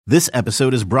This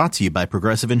episode is brought to you by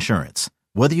Progressive Insurance.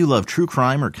 Whether you love true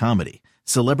crime or comedy,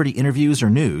 celebrity interviews or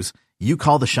news, you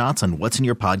call the shots on what's in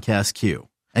your podcast queue.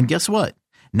 And guess what?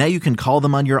 Now you can call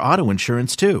them on your auto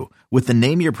insurance too with the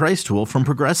Name Your Price tool from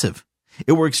Progressive.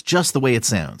 It works just the way it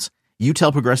sounds. You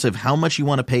tell Progressive how much you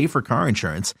want to pay for car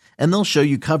insurance, and they'll show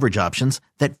you coverage options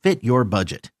that fit your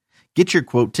budget. Get your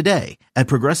quote today at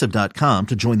Progressive.com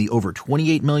to join the over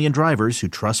 28 million drivers who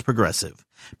trust Progressive.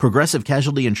 Progressive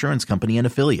Casualty Insurance Company and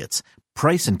Affiliates.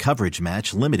 Price and coverage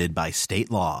match limited by state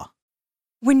law.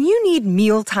 When you need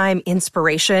mealtime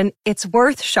inspiration, it's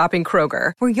worth shopping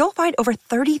Kroger, where you'll find over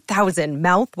 30,000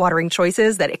 mouth-watering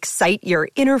choices that excite your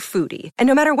inner foodie. And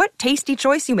no matter what tasty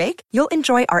choice you make, you'll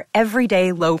enjoy our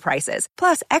everyday low prices,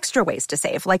 plus extra ways to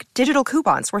save, like digital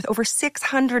coupons worth over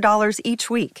 $600 each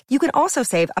week. You can also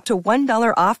save up to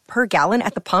 $1 off per gallon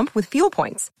at the pump with fuel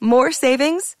points. More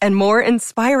savings and more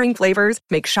inspiring flavors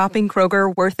make shopping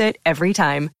Kroger worth it every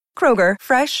time. Kroger,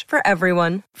 fresh for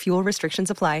everyone. Fuel restrictions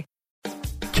apply.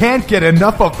 Can't get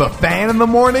enough of the Fan in the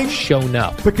morning? Shown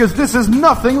up. Because this is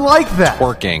nothing like that.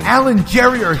 Working. Al and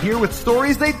Jerry are here with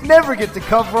stories they'd never get to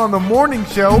cover on the morning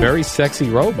show. Very sexy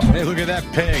robot. Hey, look at that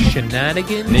pig.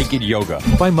 Shenanigans. Naked yoga.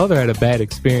 My mother had a bad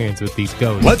experience with these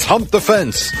ghosts. Let's hump the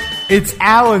fence. It's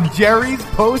Al and Jerry's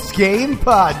post-game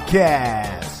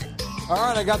podcast. All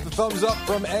right, I got the thumbs up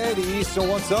from Eddie. So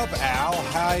what's up, Al?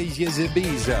 How's your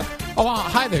Ibiza? Oh,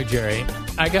 hi there, Jerry.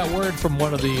 I got word from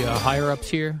one of the higher-ups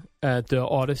here at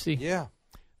Odyssey. Yeah.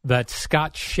 That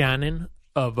Scott Shannon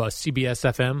of CBS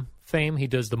FM fame, he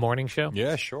does the morning show.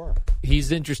 Yeah, sure.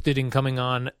 He's interested in coming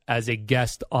on as a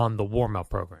guest on the warm-up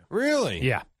program. Really?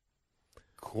 Yeah.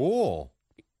 Cool.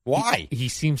 Why? He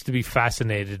seems to be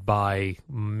fascinated by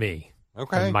me.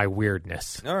 Okay. And my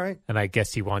weirdness. All right. And I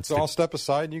guess he wants So to... I'll step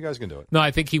aside and you guys can do it. No,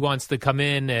 I think he wants to come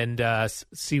in and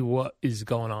see what is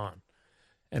going on.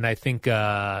 And I think,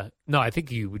 I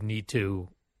think you would need to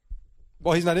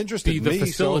Well, he's not interested be in the me,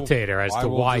 facilitator so as to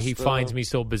why he just, finds me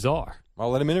so bizarre. I'll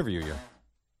let him interview you.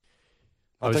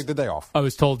 I'll take the day off. I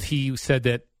was told he said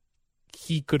that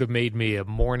he could have made me a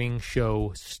morning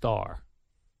show star.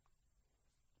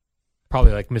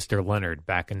 Probably like Mr. Leonard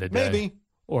back in the day. Maybe.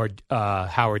 Or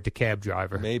Howard the cab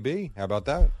driver. Maybe. How about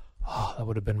that? Oh, that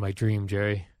would have been my dream,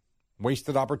 Jerry.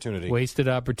 Wasted opportunity. Wasted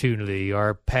opportunity.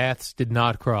 Our paths did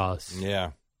not cross.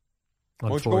 Yeah. Why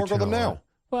don't you go work with them now?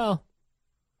 Well,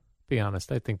 be honest,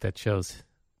 I think that show's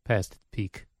past its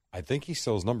peak. I think he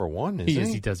still's number one, isn't He he?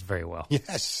 is. He does very well.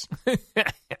 Yes.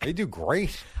 They do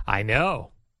great. I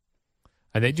know.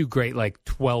 And they do great, like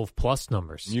 12-plus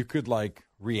numbers. You could,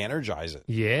 re-energize it.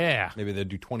 Yeah. Maybe they'd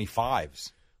do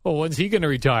 25s. Well, when's he going to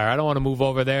retire? I don't want to move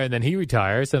over there and then he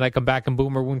retires and I come back and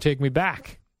Boomer won't take me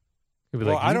back. He'll be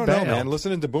Well, like, I don't know, bailed. man.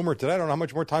 Listening to Boomer today, I don't know how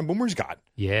much more time Boomer's got.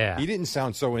 Yeah. He didn't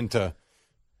sound so into...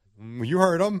 You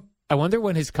heard him? I wonder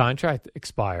when his contract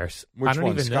expires. Which I don't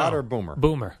one, even Scott know. or Boomer?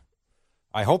 Boomer.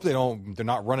 I hope they're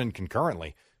not running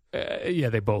concurrently. Yeah,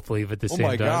 they both leave at the Oh, same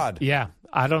my time. God. Yeah,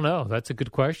 I don't know. That's a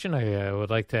good question. I would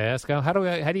like to ask. How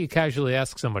do you casually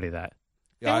ask somebody that?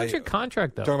 Yeah, Hey, when's your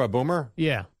contract up? Talking about Boomer?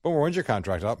 Yeah, Boomer, when's your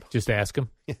contract up? just ask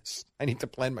him. Yes. I need to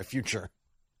plan my future.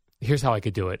 Here's how I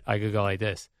could do it. I could go like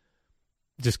this,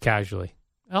 just casually.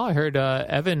 Oh, I heard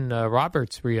Evan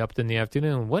Roberts re-upped in the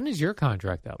afternoon. When is your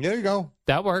contract up? There you go.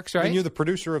 That works, right? And you're the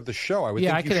producer of the show. I would Yeah,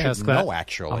 think I you could should ask know, that.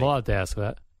 actually. I'm allowed to ask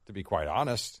that. To be quite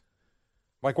honest.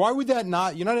 Why would that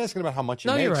not... You're not asking about how much he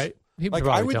No, makes. you're right. He would I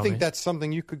probably would tell think me. that's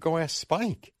something you could go ask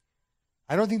Spike.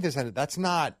 I don't think that's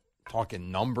not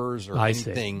talking numbers or I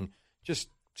see. anything. Just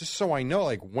so I know,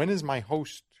 when is my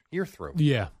host here through?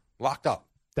 Yeah, Locked up.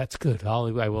 that's good.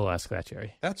 I will ask that,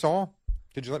 Jerry. That's all.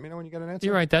 Could you let me know when you get an answer?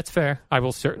 You're right. That's fair. I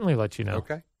will certainly let you know.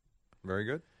 Okay. Very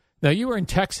good. Now, you were in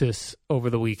Texas over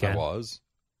the weekend. I was.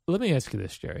 Let me ask you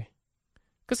this, Jerry.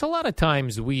 Because a lot of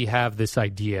times we have this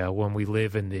idea when we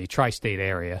live in the tri-state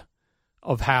area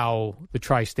of how the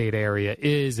tri-state area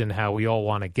is and how we all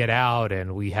want to get out,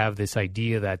 and we have this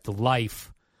idea that the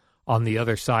life on the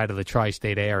other side of the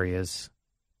tri-state area is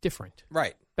different,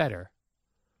 Right. better.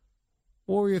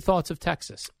 What were your thoughts of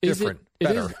Texas? Different.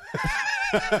 Better.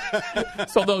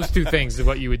 So those two things is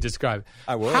what you would describe.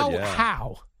 I would, How? yeah.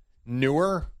 How?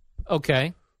 Newer,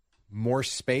 Okay. more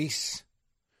space.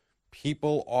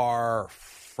 People are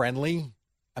friendly.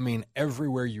 I mean,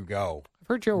 everywhere you go. I've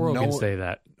heard Joe Rogan No- say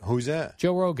that. Who's that?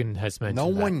 Joe Rogan has mentioned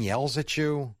No that. one yells at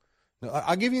you. No,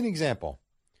 I'll give you an example.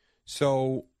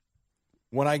 So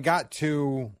when I got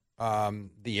to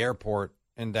the airport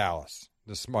in Dallas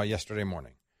yesterday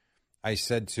morning, I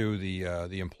said to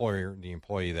the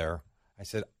employee there, I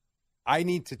said, I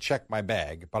need to check my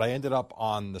bag, but I ended up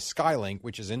on the Skylink,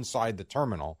 which is inside the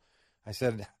terminal. I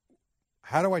said,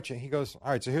 how do I change? He goes,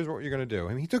 all right, so here's what you're going to do. I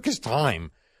mean, he took his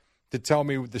time to tell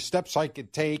me the steps I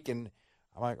could take. And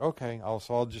I'm like, okay,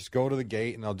 I'll just go to the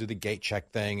gate and I'll do the gate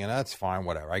check thing. And that's fine,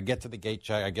 whatever. I get to the gate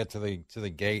check. I get to the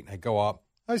gate. I go up.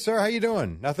 Hi, sir. How you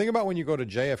doing? Now, think about when you go to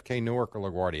JFK, Newark, or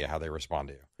LaGuardia, how they respond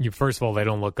to you. First of all, they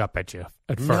don't look up at you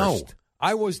at first. No.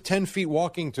 I was 10 feet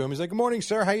walking to him. He's like, good morning,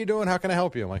 sir. How you doing? How can I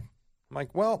help you? I'm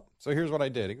like, well, so here's what I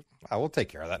did. He goes, I will take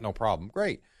care of that. No problem.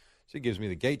 Great. So he gives me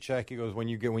the gate check. He goes, when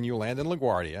you land in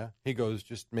LaGuardia, he goes,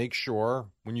 just make sure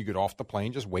when you get off the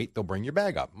plane, just wait. They'll bring your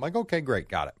bag up. I'm like, okay, great.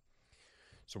 Got it.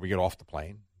 So we get off the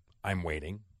plane. I'm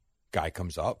waiting. Guy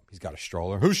comes up. He's got a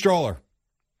stroller. Whose stroller?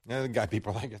 The guy,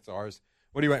 people are like, it's ours.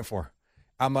 What are you waiting for?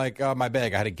 I'm like, my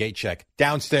bag. I had a gate check.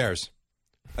 Downstairs.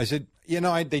 I said,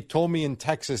 they told me in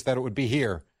Texas that it would be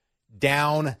here.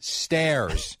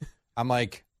 Downstairs. I'm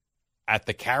like, at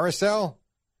the carousel?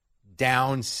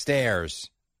 Downstairs.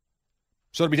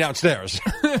 So it'll be downstairs.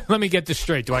 Let me get this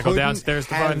straight. Do I go downstairs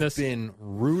to find this? Been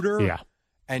ruder. Yeah.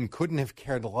 And couldn't have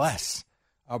cared less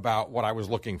about what I was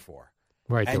looking for.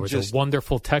 Right. There was a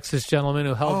wonderful Texas gentleman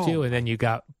who helped you, and then you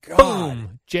got,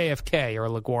 boom, JFK or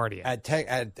LaGuardia.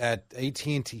 At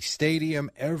AT&T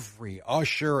Stadium, every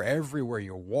usher, everywhere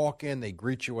you walk in, they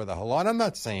greet you with a hello. And I'm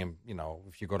not saying,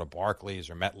 if you go to Barclays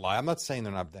or MetLife, I'm not saying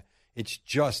they're not. It's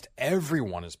just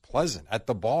everyone is pleasant. At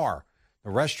the bar,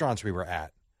 the restaurants we were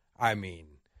at, I mean,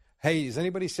 hey, is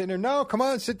anybody sitting there? No, come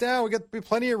on, sit down. We got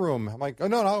plenty of room. I'm like, oh,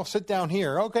 no, I'll sit down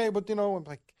here. Okay, but, I'm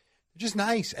like, just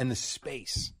nice. And the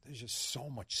space. There's just so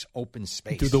much open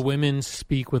space. Do the women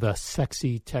speak with a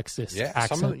sexy Texas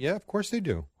accent? Yeah, of course they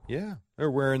do. Yeah.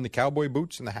 They're wearing the cowboy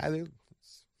boots and the hat.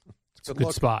 It's a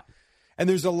good spot. And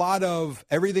there's a lot of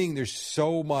everything. There's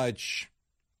so much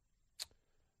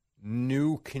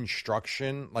new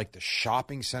construction. Like the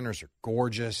shopping centers are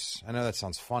gorgeous. I know that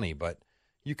sounds funny, but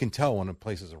you can tell when a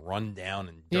place is run down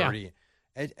and dirty.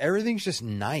 Yeah. Everything's just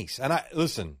nice. And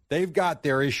listen, they've got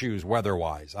their issues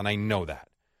weather-wise, and I know that.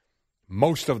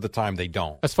 Most of the time they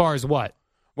don't. As far as what?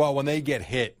 Well, when they get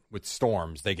hit with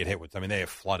storms, they have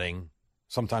flooding.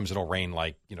 Sometimes it'll rain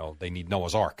like, they need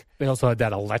Noah's Ark. They also had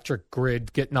that electric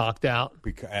grid get knocked out.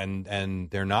 And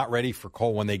they're not ready for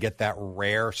cold. When they get that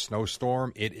rare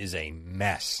snowstorm, it is a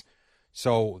mess.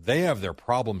 So they have their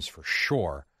problems for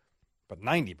sure. But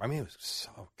 90,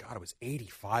 it was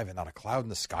 85 and not a cloud in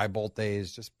the sky both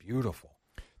days. Just beautiful.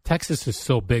 Texas is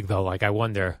so big, though. Like, I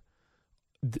wonder,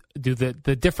 do the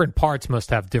different parts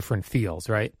must have different feels,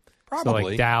 right? Probably. So,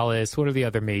 like Dallas, what are the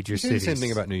other major cities? The same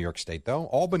thing about New York State, though.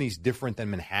 Albany's different than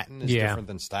Manhattan, is different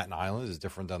than Staten Island, is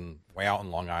different than way out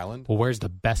in Long Island. Well, where's the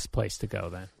best place to go,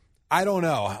 then? I don't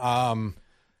know.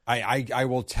 I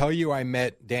will tell you, I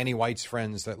met Danny White's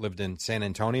friends that lived in San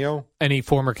Antonio. Any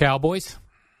former Cowboys?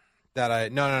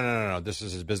 No. This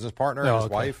is his business partner and his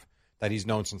wife that he's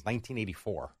known since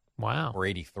 1984. Wow. Or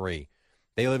 83.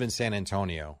 They live in San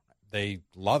Antonio. They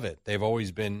love it. They've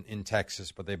always been in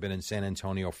Texas, but they've been in San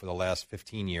Antonio for the last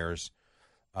 15 years.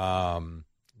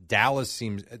 Dallas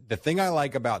seems – the thing I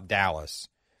like about Dallas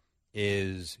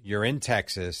is you're in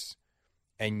Texas,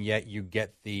 and yet you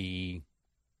get a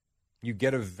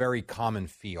very common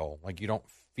feel. Like you don't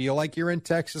feel like you're in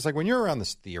Texas. Like when you're around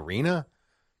the arena –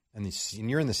 and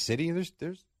you're in the city,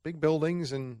 there's big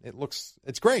buildings, and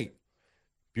it's great.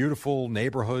 Beautiful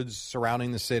neighborhoods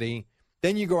surrounding the city.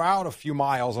 Then you go out a few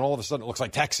miles, and all of a sudden it looks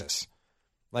like Texas.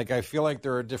 Like I feel like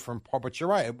there are different parts, but you're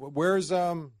right. Where's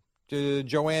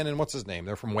Joanne and what's his name?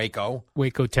 They're from Waco.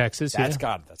 Waco, Texas. That's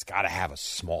got to have a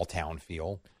small town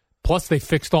feel. Plus, they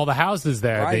fixed all the houses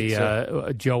there.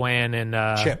 Right, Joanne and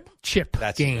Chip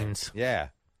Gaines. Yeah.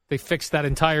 They fixed that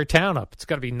entire town up. It's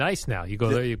got to be nice now. You go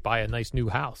there, you buy a nice new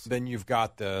house. Then you've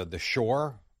got the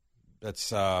shore.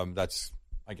 That's I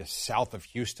guess south of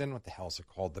Houston. What the hell is it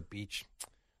called? The beach.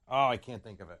 Oh, I can't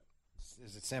think of it.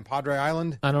 Is it San Padre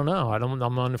Island? I don't know.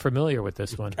 I'm unfamiliar with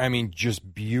this one.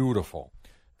 Just beautiful.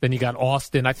 Then you got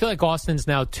Austin. I feel like Austin's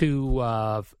now too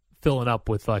filling up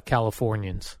with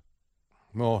Californians.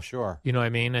 Well, sure. You know what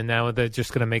I mean? And now they're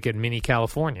just going to make it mini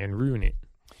California and ruin it.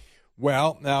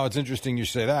 Well, now it's interesting you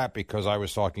say that because I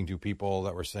was talking to people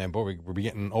that were saying, boy, we're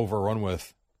getting overrun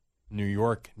with New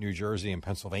York, New Jersey, and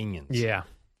Pennsylvanians. Yeah.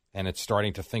 And it's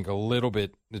starting to feel a little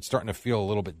bit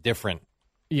different.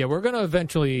 Yeah, we're going to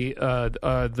eventually,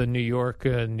 the New York,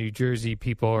 New Jersey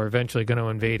people are eventually going to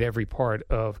invade every part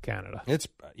of Canada. It's,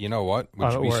 you know what?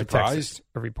 Would you be surprised? Texas,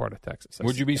 every part of Texas.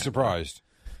 Would you be surprised?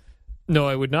 No,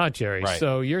 I would not, Jerry. Right.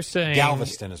 So you're saying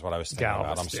Galveston is what I was thinking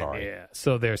about. I'm sorry. Yeah.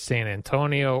 So there's San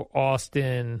Antonio,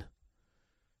 Austin,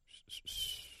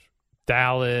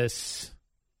 Dallas.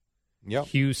 Yep.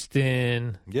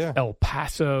 Houston, Yeah. El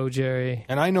Paso, Jerry.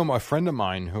 And I know a friend of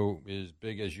mine who is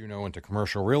big, as you know, into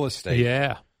commercial real estate.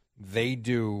 Yeah. They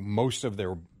do most of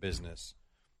their business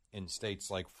in states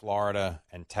like Florida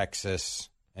and Texas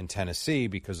and Tennessee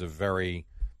because of very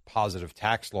positive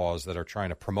tax laws that are trying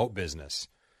to promote business,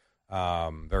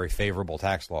 very favorable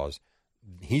tax laws.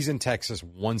 He's in Texas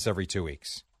once every 2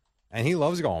 weeks, and he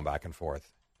loves going back and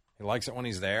forth. He likes it when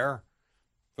he's there.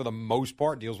 For the most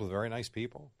part, deals with very nice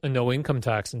people. And no income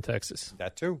tax in Texas.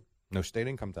 That too. No state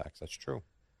income tax. That's true.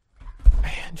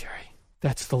 Man, Jerry,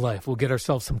 that's the life. We'll get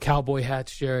ourselves some cowboy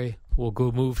hats, Jerry. We'll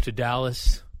go move to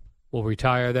Dallas. We'll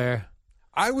retire there.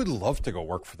 I would love to go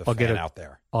work for the I'll fan out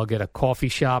there. I'll get a coffee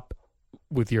shop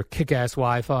with your kick-ass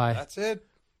Wi-Fi. That's it.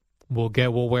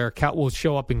 We'll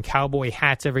show up in cowboy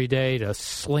hats every day to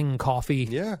sling coffee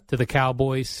to the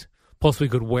Cowboys. Plus, we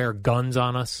could wear guns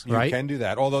on us, right? You can do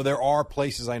that. Although there are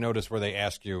places I notice where they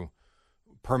ask you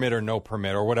permit or no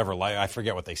permit or whatever. I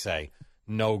forget what they say.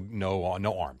 No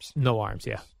arms. No arms,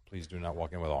 yeah. Please do not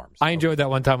walk in with arms. I enjoyed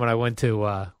that one time when I went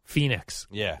to Phoenix.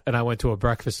 Yeah. And I went to a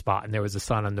breakfast spot, and there was a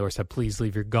sign on the door that said, please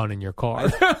leave your gun in your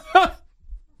car.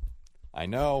 I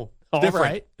know. All Different.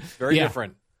 right. Very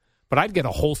different. But I'd get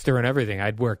a holster and everything.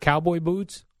 I'd wear cowboy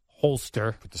boots,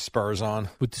 holster. Put the spurs on.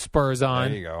 With the spurs on.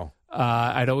 There you go.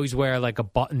 I'd always wear like a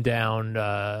button-down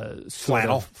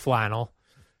flannel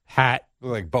hat.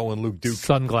 Look like Bo and Luke Duke.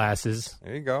 Sunglasses.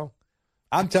 There you go.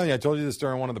 I'm telling you, I told you this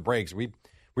during one of the breaks. We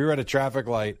were at a traffic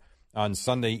light on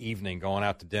Sunday evening going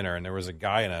out to dinner, and there was a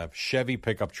guy in a Chevy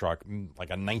pickup truck, like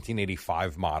a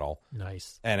 1985 model.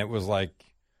 Nice. And it was like,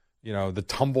 the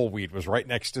tumbleweed was right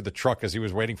next to the truck as he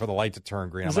was waiting for the light to turn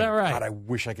green. Is that right? God, I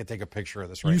wish I could take a picture of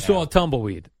this right now. You saw a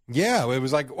tumbleweed? Yeah, it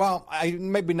was like,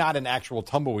 maybe not an actual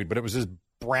tumbleweed, but it was this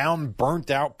brown,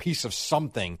 burnt-out piece of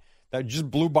something that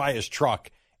just blew by his truck,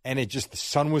 and the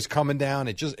sun was coming down.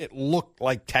 It looked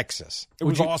like Texas. It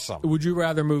was awesome. Would you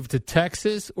rather move to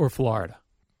Texas or Florida?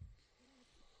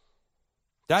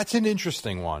 That's an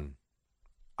interesting one.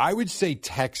 I would say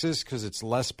Texas because it's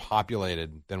less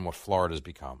populated than what Florida's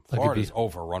become. Florida's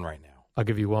overrun right now. I'll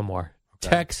give you one more.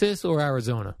 Okay. Texas or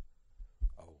Arizona?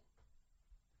 Oh.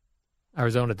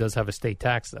 Arizona does have a state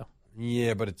tax, though.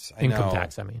 Yeah, but it's income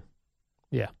tax, I mean.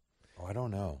 Yeah. Oh, I don't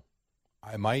know.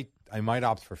 I might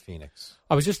opt for Phoenix.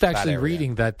 I was just actually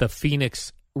reading that the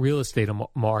Phoenix real estate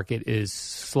market is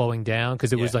slowing down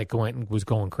because it was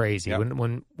going crazy. Yep.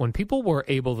 When people were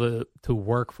able to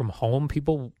work from home,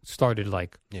 people started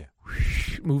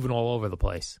moving all over the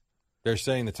place. They're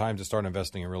saying the time to start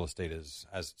investing in real estate is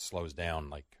as it slows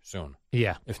down, soon.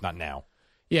 Yeah, if not now.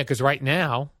 Yeah, because right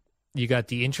now you got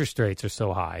the interest rates are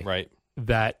so high, right?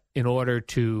 That in order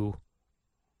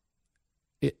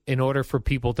for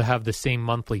people to have the same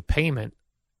monthly payment,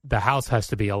 the house has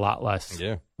to be a lot less.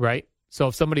 Yeah. Right? So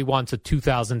if somebody wants a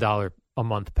 $2,000 a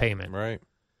month payment, right?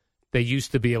 They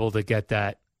used to be able to get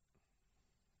that.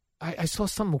 I saw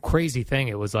some crazy thing.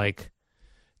 It was like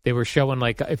they were showing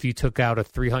if you took out a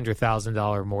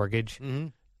 $300,000 mortgage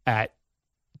at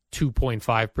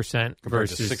 2.5%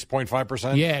 versus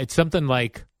 6.5%. Yeah, it's something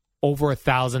like over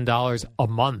 $1,000 a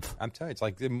month. I'm telling you, it's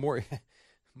like the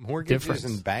mortgages Difference.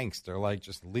 and banks, they're like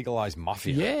just legalized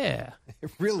mafia. Yeah.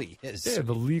 It really is. Yeah,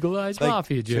 the legalized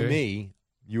mafia, Jerry. To me,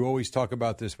 you always talk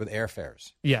about this with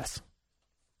airfares. Yes.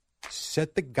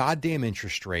 Set the goddamn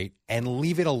interest rate and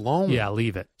leave it alone. Yeah,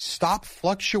 leave it. Stop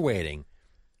fluctuating.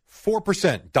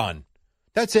 4%, done.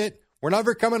 That's it. We're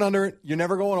never coming under it. You're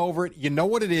never going over it. You know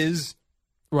what it is.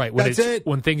 Right. That's it.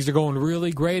 When things are going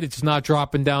really great, it's not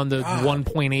dropping down to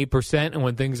 1.8%. And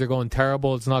when things are going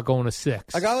terrible, it's not going to 6%.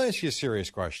 I got to ask you a serious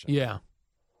question. Yeah.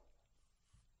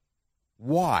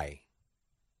 Why?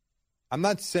 I'm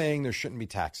not saying there shouldn't be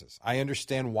taxes. I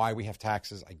understand why we have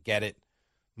taxes. I get it.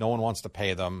 No one wants to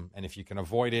pay them. And if you can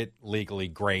avoid it legally,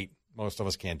 great. Most of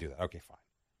us can't do that. Okay, fine.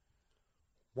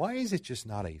 Why is it just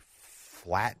not a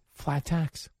flat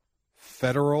tax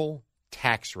federal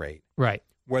tax rate? Right.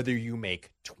 Whether you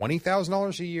make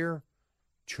 $20,000 a year,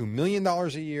 $2 million a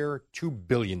year, $2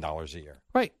 billion a year.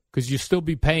 Right. Because you still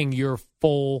be paying your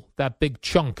that big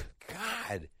chunk.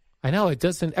 God. I know it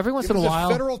doesn't. Every once in a while.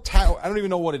 Federal tax, I don't even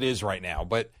know what it is right now,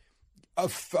 but a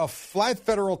flat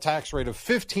federal tax rate of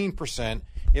 15%.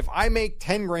 If I make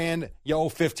 10 grand, you owe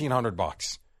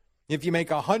 $1,500. If you make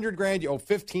 $100,000, you owe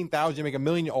 $15,000. You make $1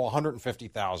 million, you owe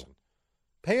 $150,000.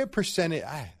 Pay a percentage.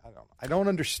 I don't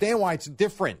understand why it's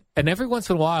different. And every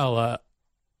once in a while,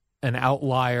 an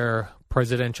outlier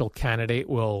presidential candidate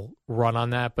will run on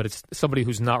that, but it's somebody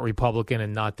who's not Republican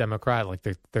and not Democrat. Like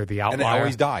they're the outlier. And it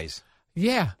always dies.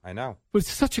 Yeah. I know. But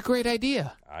it's such a great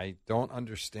idea. I don't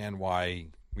understand why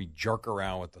We jerk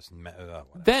around with this.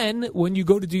 Then, when you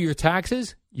go to do your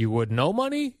taxes, you wouldn't owe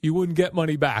money. You wouldn't get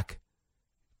money back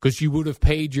because you would have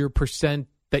paid your percent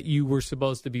that you were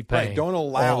supposed to be paying. Right, don't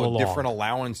allow different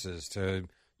allowances to.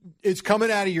 It's coming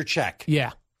out of your check.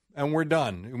 Yeah. And we're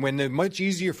done. When it's much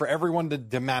easier for everyone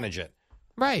to manage it.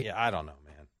 Right. Yeah, I don't know,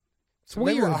 man. It's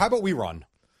weird. How about we run?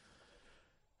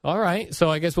 All right. So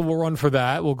I guess we'll run for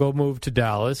that. We'll go move to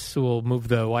Dallas. We'll move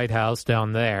the White House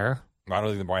down there. I don't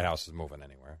think the White House is moving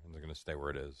anywhere. They're going to stay where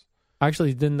it is.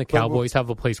 Actually, didn't the Cowboys have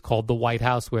a place called the White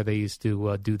House where they used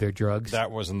to do their drugs?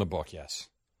 That was in the book, yes.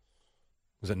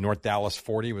 Was it North Dallas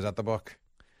 40? Was that the book?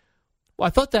 Well, I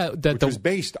thought that Which was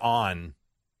based on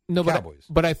Cowboys.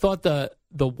 But I thought the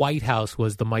White House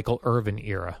was the Michael Irvin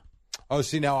era. Oh,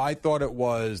 see, now I thought it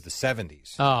was the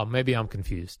 70s. Oh, maybe I'm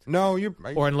confused. No,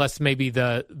 or unless maybe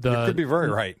the you could be very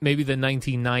right. Maybe the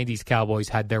 1990s Cowboys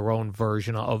had their own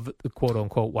version of the quote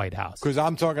unquote White House. Because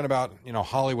I'm talking about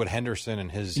Hollywood Henderson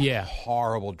and his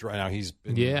horrible. Now he's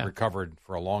been recovered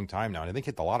for a long time now, and I think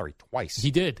hit the lottery twice.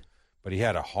 He did, but he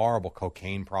had a horrible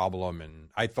cocaine problem, and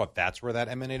I thought that's where that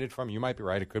emanated from. You might be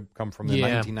right; it could come from the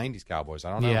 1990s Cowboys.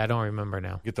 I don't know. Yeah, I don't remember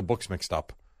now. Get the books mixed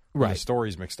up, right? The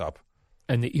stories mixed up.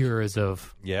 And the eras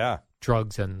of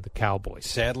drugs and the Cowboys.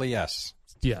 Sadly, yes.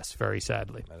 Yes, very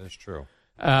sadly. That is true.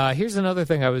 Here's another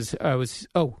thing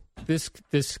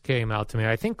this came out to me.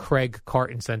 I think Craig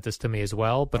Carton sent this to me as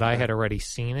well, but I had already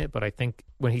seen it. But I think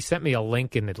when he sent me a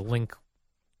link and the link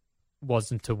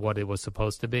wasn't to what it was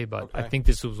supposed to be, but I think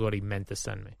this was what he meant to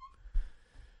send me.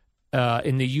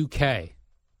 In the UK,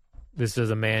 this is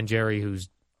a man, Jerry, who's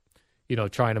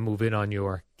trying to move in on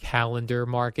your calendar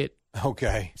market.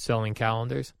 Okay. Selling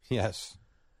calendars? Yes.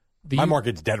 My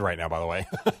market's dead right now, by the way.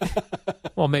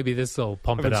 Well, maybe this will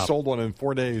pump it up. I haven't sold one in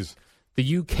 4 days.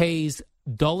 The UK's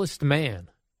dullest man.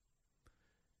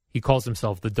 He calls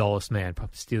himself the dullest man.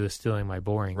 Stealing my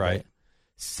boring. Right.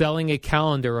 Selling a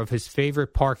calendar of his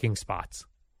favorite parking spots.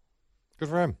 Good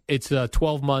for him. It's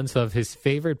 12 months of his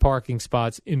favorite parking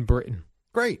spots in Britain.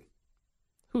 Great.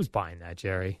 Who's buying that,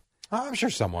 Jerry? I'm sure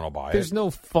someone will buy it. There's no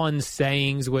fun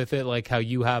sayings with it like how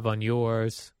you have on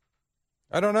yours.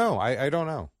 I don't know. I don't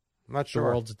know. I'm not sure. The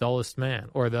world's dullest man.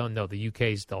 Or the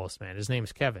UK's dullest man. His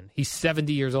name's Kevin. He's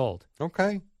 70 years old.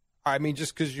 Okay. I mean,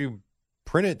 just because you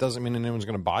print it doesn't mean anyone's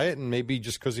going to buy it. And maybe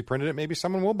just because he printed it, maybe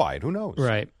someone will buy it. Who knows?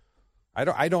 Right.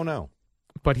 I don't know.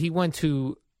 But he went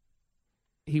on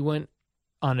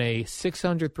a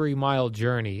 603-mile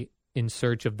journey in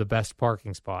search of the best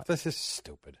parking spot. This is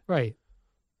stupid. Right.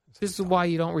 This is why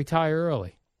you don't retire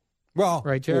early. Well,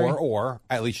 right, Jerry? Or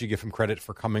at least you give him credit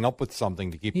for coming up with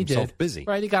something to keep himself busy.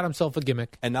 Right, he got himself a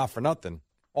gimmick. And not for nothing,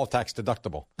 all tax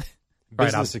deductible.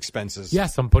 Business expenses.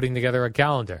 Yes, I'm putting together a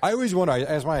calendar. I always wonder, I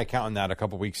asked my accountant that a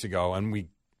couple weeks ago, and we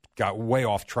got way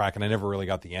off track, and I never really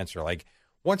got the answer. Like,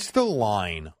 what's the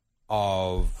line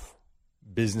of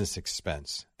business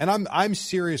expense? And I'm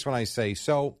serious when I say,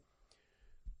 so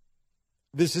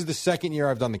this is the second year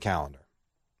I've done the calendar.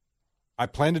 I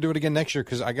plan to do it again next year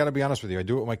because I got to be honest with you. I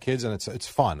do it with my kids, and it's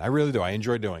fun. I really do. I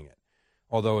enjoy doing it,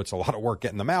 although it's a lot of work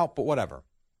getting them out, but whatever.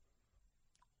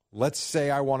 Let's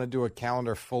say I want to do a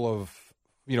calendar full of,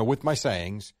 with my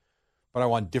sayings, but I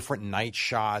want different night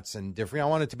shots and different. I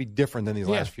want it to be different than these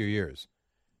last few years.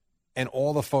 And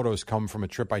all the photos come from a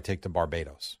trip I take to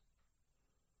Barbados.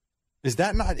 Is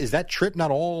that trip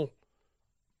not all,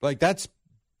 like, that's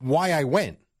why I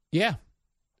went. Yeah.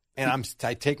 And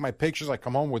I take my pictures. I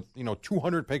come home with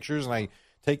 200 pictures, and I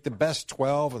take the best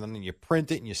 12, and then you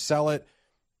print it and you sell it.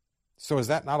 So is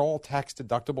that not all tax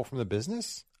deductible from the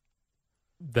business?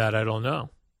 That I don't know.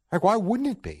 Like, why wouldn't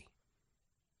it be?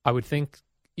 I would think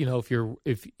if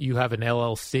you have an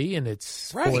LLC and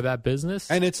it's for that business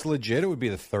and it's legit, it would be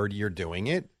the third year doing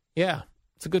it. Yeah,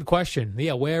 it's a good question.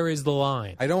 Yeah, where is the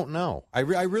line? I don't know. I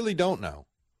really don't know.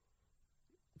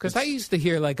 Because I used to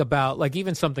hear about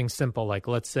even something simple, like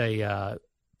let's say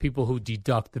people who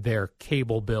deduct their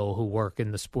cable bill who work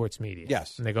in the sports media.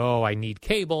 Yes. And they go, I need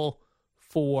cable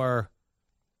for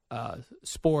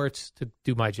sports to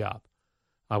do my job.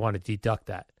 I want to deduct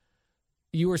that.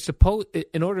 You were supposed,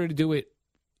 in order to do it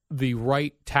the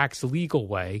right tax legal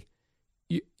way,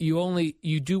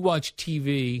 you do watch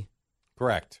TV.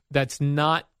 Correct. That's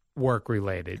not work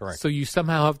related. Correct. So you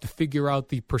somehow have to figure out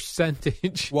the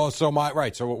percentage. Well, so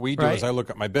what we do is I look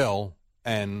at my bill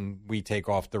and we take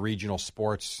off the regional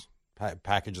sports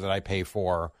package that I pay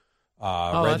for.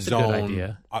 Red Zone, a good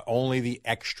idea. Only the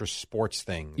extra sports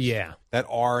things that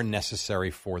are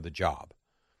necessary for the job.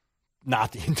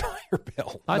 Not the entire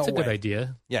bill. That's a good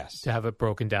idea. Yes. To have it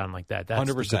broken down like that.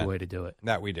 That's 100%. A good way to do it.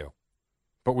 That we do.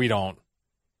 But we don't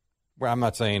Well, I'm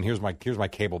not saying here's my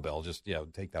cable bill. Just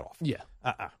take that off. Yeah.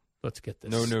 Let's get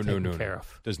this No. taken care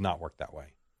of. Does not work that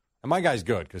way. And my guy's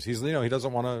good because he's he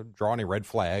doesn't want to draw any red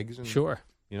flags. And, Sure.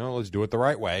 Let's do it the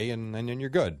right way, and then you're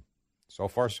good. So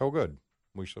far, so good.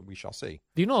 We shall see.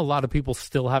 Do you know a lot of people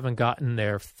still haven't gotten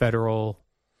their federal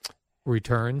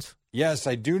returns? Yes,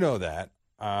 I do know that.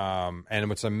 And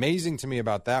what's amazing to me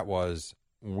about that was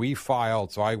we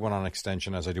filed. So I went on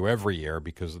extension as I do every year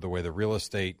because of the way the real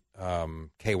estate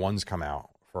K-1s come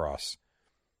out for us.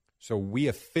 So we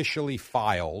officially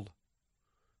filed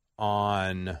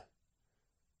on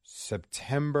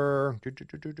September,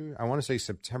 I want to say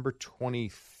September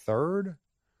 23rd,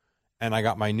 and I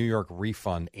got my New York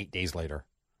refund 8 days later.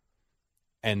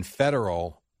 And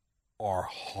federal are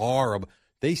horrible.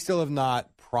 They still have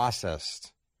not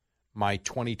processed my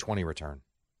 2020 return.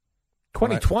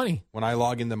 2020? When I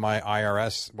log into my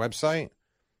IRS website,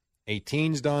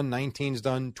 18's done, 19's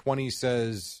done, 20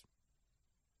 says,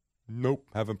 nope,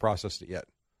 haven't processed it yet.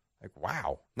 Like,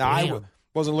 wow. Now, I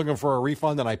wasn't looking for a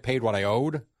refund, and I paid what I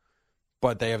owed,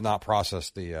 but they have not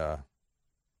processed the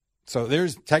so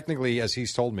there's technically, as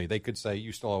he's told me, they could say,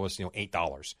 you still owe us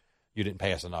 $8. You didn't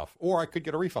pay us enough. Or I could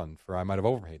get a refund for I might have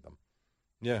overpaid them.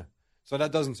 Yeah. So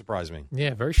that doesn't surprise me.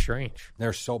 Yeah, very strange.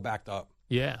 They're so backed up.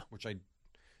 Yeah.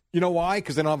 You know why?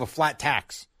 Because they don't have a flat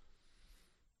tax.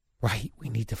 Right.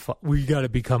 We got to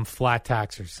become flat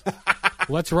taxers.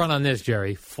 Let's run on this,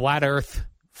 Jerry. Flat Earth,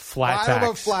 flat tax. I don't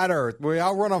know flat Earth.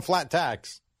 I'll run on flat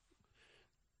tax.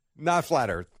 Not flat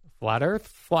Earth. Flat Earth,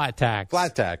 flat tax.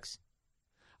 Flat tax.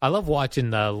 I love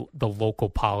watching the local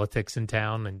politics in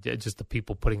town and just the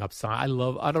people putting up signs.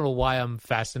 I don't know why I'm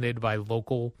fascinated by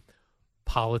local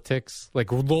politics,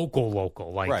 like local,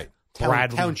 like right.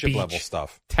 Bradley Township Beach, level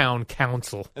stuff. Town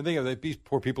council. And think of it, these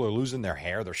poor people are losing their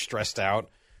hair. They're stressed out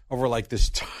over like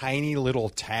this tiny little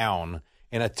town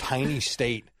in a tiny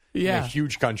state in a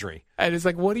huge country. And it's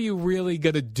like, what are you really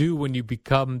going to do when you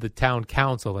become the town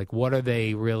council? Like, what are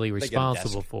they really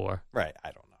responsible for? Right. I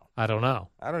don't know. I don't know.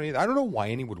 I don't either. I don't know why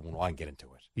anyone would want to get into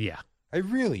it. Yeah. I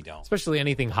really don't. Especially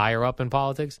anything higher up in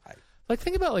politics. Like,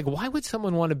 think about, like, why would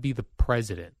someone want to be the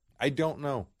president? I don't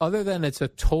know. Other than it's a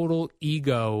total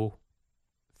ego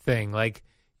thing. Like,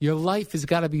 your life has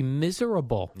got to be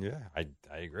miserable. Yeah, I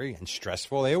agree. And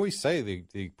stressful. They always say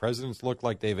the presidents look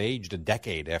like they've aged a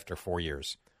decade after 4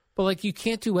 years. But, like, you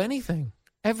can't do anything.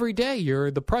 Every day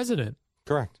you're the president.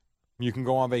 Correct. You can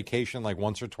go on vacation like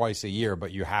once or twice a year,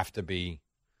 but you have to be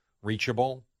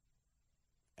reachable.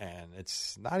 And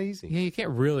it's not easy. Yeah, you can't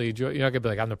really enjoy. You're not going to be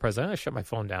like, I'm the president. I shut my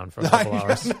phone down for a couple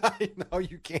hours. No,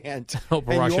 you can't. Hope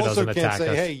and Russia you also doesn't can't attack say,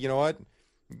 us. hey, you know what?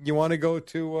 You want to go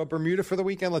to Bermuda for the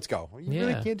weekend? Let's go. You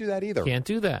really can't do that either. Can't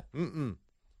do that. Mm-mm.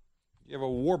 You have a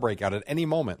war breakout at any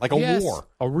moment, like a war.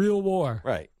 A real war.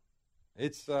 Right.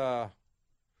 It's, no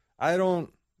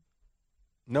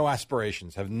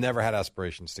aspirations, have never had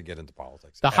aspirations to get into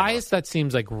politics. The ever. highest that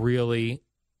seems like really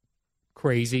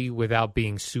crazy without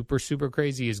being super, super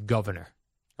crazy is governor.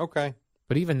 Okay.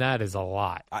 But even that is a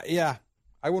lot. Yeah.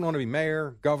 I wouldn't want to be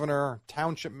mayor, governor,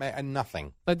 township mayor,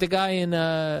 nothing. Like the guy in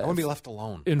I want to be left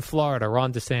alone. In Florida,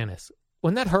 Ron DeSantis.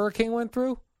 When that hurricane went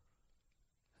through,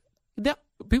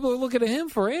 people are looking at him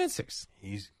for answers.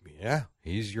 He's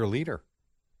your leader.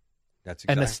 That's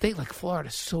exactly. And a state like Florida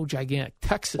is so gigantic.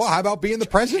 Texas. Well, how about being the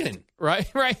president?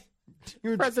 Right.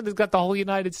 The president's got the whole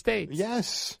United States.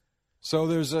 Yes. So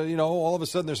there's all of a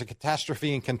sudden there's a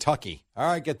catastrophe in Kentucky. All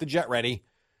right, get the jet ready.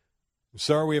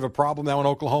 Sir, we have a problem now in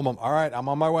Oklahoma. All right, I'm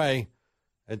on my way.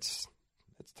 It's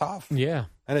tough. Yeah.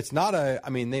 And it's not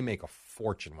they make a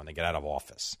fortune when they get out of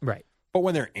office. Right. But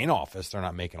when they're in office, they're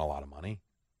not making a lot of money.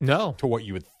 No. To what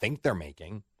you would think they're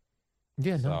making.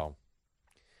 Yeah, no. So,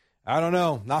 I don't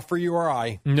know. Not for you or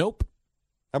I. Nope.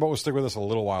 How about we'll stick with us a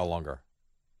little while longer?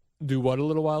 Do what a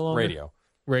little while longer?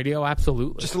 Radio,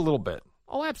 absolutely. Just a little bit.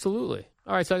 Oh, absolutely.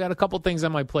 All right, so I got a couple things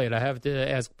on my plate. I have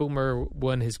to ask Boomer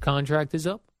when his contract is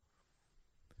up.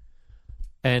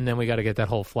 And then we got to get that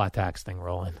whole flat tax thing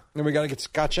rolling. And we got to get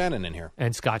Scott Shannon in here.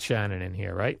 And Scott Shannon in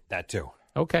here, right? That too.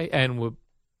 Okay, and we'll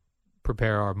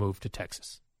prepare our move to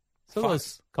Texas. So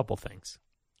those couple things.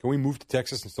 Can we move to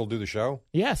Texas and still do the show?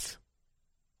 Yes.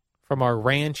 From our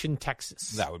ranch in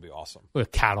Texas. That would be awesome.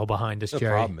 With cattle behind us, the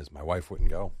Jerry. The problem is my wife wouldn't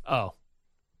go. Oh.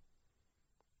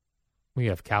 We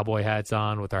have cowboy hats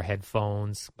on with our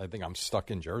headphones. I think I'm stuck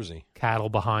in Jersey. Cattle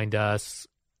behind us.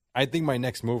 I think my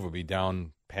next move would be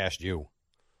down past you.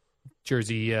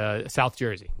 Jersey, South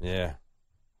Jersey. Yeah,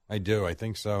 I do. I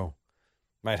think so.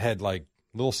 Might head like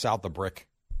a little south of Brick.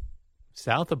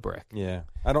 South of Brick? Yeah.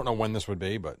 I don't know when this would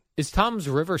be, but. Is Tom's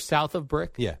River south of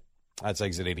Brick? Yeah. That's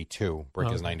exit 82.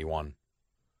 Brick is 91.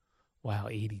 Wow,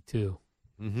 82.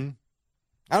 Mm-hmm.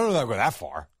 I don't know that I go that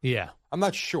far. Yeah. I'm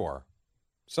not sure.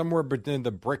 Somewhere between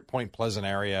the Brick Point Pleasant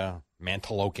area,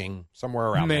 Mantoloking, somewhere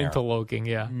around Mantoloking,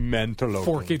 there. yeah. Mantoloking.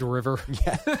 Forked River.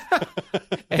 Yeah.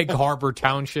 Egg Harbor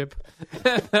Township.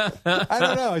 I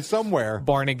don't know. It's somewhere.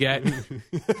 Barnegat.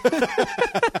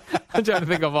 I'm trying to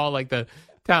think of all like the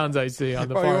towns I see on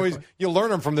the park. You learn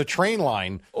them from the train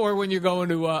line. Or when you're going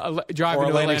to driving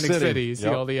to Atlantic City, you see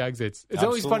all the exits. It's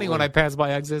always funny when I pass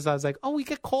by exits, I was like, oh, we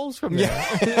get calls from there.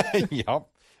 Yeah. Yep.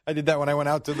 I did that when I went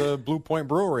out to the Blue Point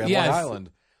Brewery on Long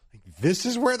Island. Like, this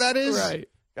is where that is? Right.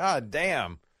 God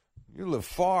damn. You live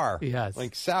far. Yes.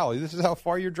 Like, Sally, this is how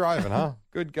far you're driving, huh?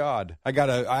 Good God. I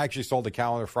actually sold a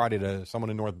calendar Friday to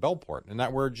someone in North Belport. Isn't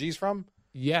that where G's from?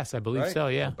 Yes, I believe so,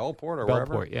 yeah. Belport or Belport,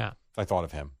 wherever? yeah. I thought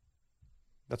of him.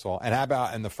 That's all. And how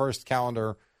about, and the first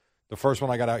calendar, the first one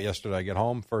I got out yesterday, I get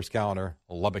home, first calendar,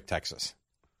 Lubbock, Texas.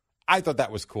 I thought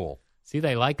that was cool. See,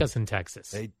 they like us in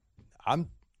Texas.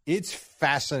 It's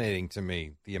fascinating to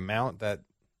me, the amount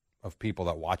of people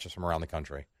that watch us from around the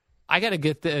country. I got to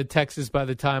get to Texas by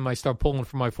the time I start pulling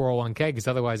from my 401k because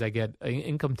otherwise I get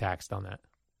income taxed on that.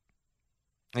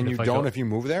 And you don't if you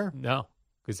move there? No,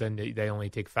 because then they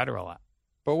only take federal out.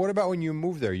 But what about when you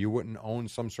move there? You wouldn't own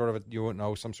you wouldn't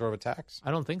owe some sort of a tax?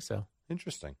 I don't think so.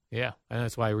 Interesting. Yeah, and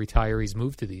that's why retirees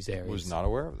move to these areas. Was not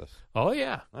aware of this. Oh,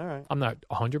 yeah. All right. I'm not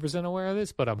 100% aware of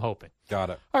this, but I'm hoping. Got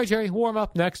it. All right, Jerry, warm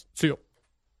up next. See you.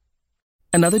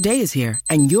 Another day is here,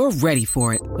 and you're ready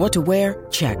for it. What to wear?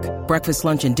 Check. Breakfast,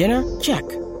 lunch, and dinner? Check.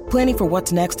 Planning for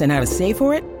what's next and how to save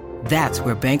for it? That's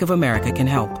where Bank of America can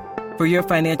help. For your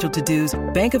financial to-dos,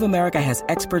 Bank of America has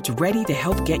experts ready to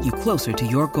help get you closer to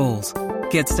your goals.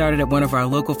 Get started at one of our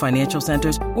local financial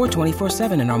centers or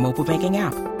 24/7 in our mobile banking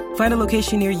app. Find a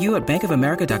location near you at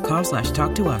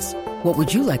bankofamerica.com/talktous. What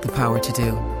would you like the power to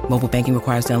do? Mobile banking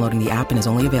requires downloading the app and is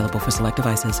only available for select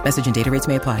devices. Message and data rates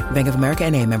may apply. Bank of America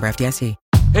NA, member FDIC.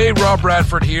 Hey, Rob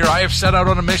Bradford here. I have set out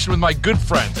on a mission with my good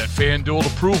friends at FanDuel to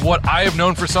prove what I have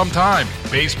known for some time.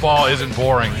 Baseball isn't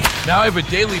boring. Now I have a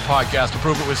daily podcast to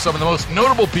prove it with some of the most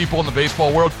notable people in the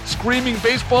baseball world, screaming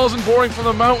baseball isn't boring from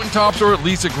the mountaintops, or at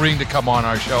least agreeing to come on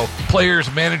our show. Players,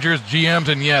 managers, GMs,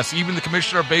 and yes, even the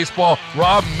commissioner of baseball,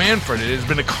 Rob Manfred. It has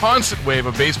been a constant wave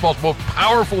of baseball's most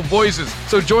powerful voices.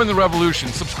 So join the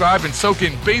revolution. Subscribe and soak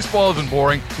in Baseball Isn't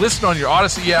Boring. Listen on your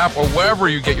Odyssey app or wherever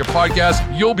you get your podcasts.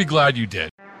 You'll be glad you did.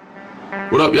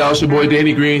 What up, y'all? It's your boy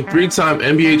Danny Green, 3-time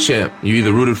NBA champ. You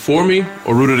either rooted for me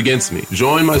or rooted against me.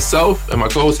 Join myself and my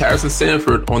co-host Harrison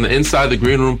Sanford on the Inside the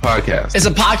Green Room podcast. It's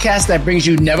a podcast that brings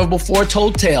you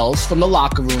never-before-told tales from the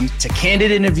locker room to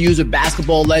candid interviews with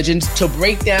basketball legends to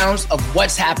breakdowns of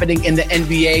what's happening in the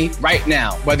NBA right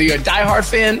now. Whether you're a diehard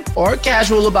fan or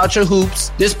casual about your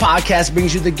hoops, this podcast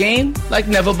brings you the game like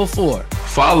never before.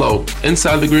 Follow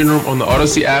Inside the Green Room on the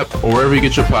Odyssey app or wherever you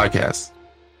get your podcasts.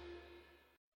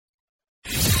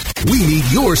 We need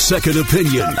your second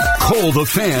opinion. Call the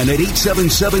Fan at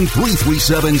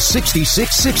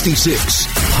 877-337-6666.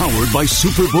 Powered by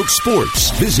Superbook Sports.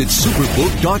 Visit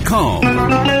superbook.com.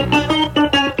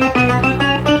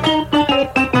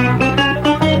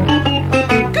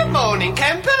 Good morning,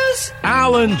 campers.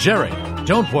 Alan Jerry.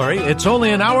 Don't worry, it's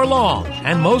only an hour long,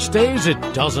 and most days it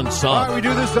doesn't suck. All right, we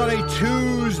do this on a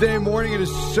Tuesday morning. It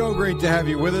is so great to have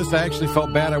you with us. I actually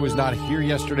felt bad I was not here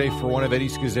yesterday for one of Eddie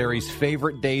Scazzeri's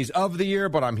favorite days of the year,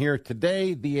 but I'm here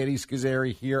today. The Eddie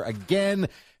Scazzeri here again,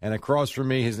 and across from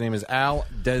me, his name is Al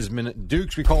Desmond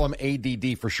Dukes. We call him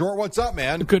ADD for short. What's up,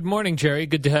 man? Good morning, Jerry.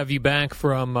 Good to have you back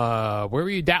from, where were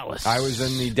you, Dallas? I was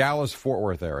in the Dallas-Fort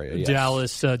Worth area, yes.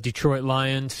 Dallas, Detroit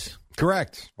Lions.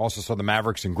 Correct. Also saw the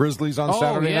Mavericks and Grizzlies on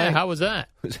Saturday night. How was that?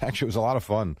 It was a lot of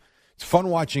fun. It's fun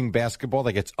watching basketball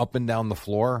that gets up and down the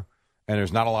floor, and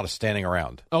there's not a lot of standing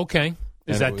around. Okay.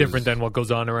 Is that different than what goes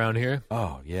on around here?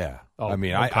 Oh, yeah. Oh, I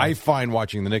mean, okay. I find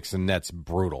watching the Knicks and Nets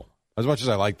brutal. As much as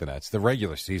I like the Nets, the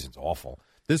regular season's awful.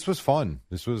 This was fun.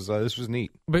 This was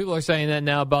neat. People are saying that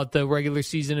now about the regular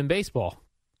season in baseball.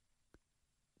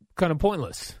 Kind of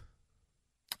pointless.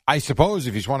 I suppose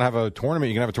if you just want to have a tournament,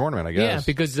 you can have a tournament, I guess. Yeah,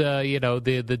 because,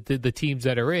 the teams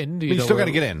that are in. You still got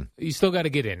to get in. You still got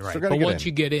to get in, right? But once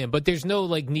you get in. But there's no,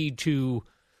 need to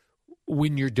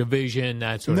win your division,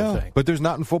 that sort of thing. But there's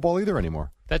not in football either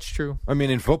anymore. That's true. I mean,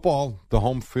 in football, the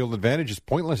home field advantage is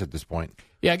pointless at this point.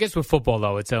 Yeah, I guess with football,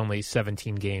 though, it's only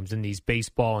 17 games. And these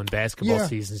baseball and basketball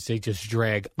seasons, they just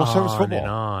drag on and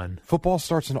on. Football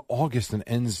starts in August and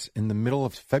ends in the middle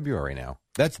of February now.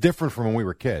 That's different from when we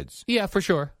were kids. Yeah, for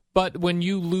sure. But when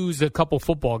you lose a couple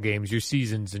football games, your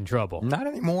season's in trouble. Not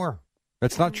anymore.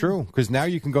 That's not true, because now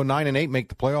you can go 9-8, make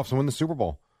the playoffs, and win the Super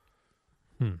Bowl.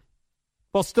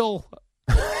 Well, still...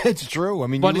 It's true. I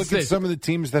mean, you look at some of the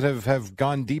teams that have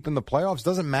gone deep in the playoffs,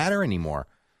 doesn't matter anymore.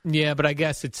 Yeah, but I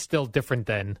guess it's still different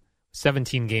than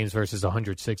 17 games versus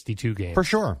 162 games. For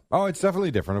sure. Oh, it's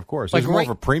definitely different, of course. Like There's more of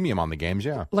a premium on the games,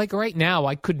 yeah. Like right now,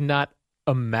 I could not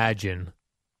imagine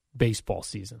baseball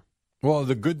season. Well,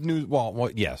 the good news,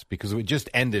 yes, because it just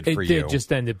ended for you. It did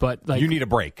just ended, but like you need a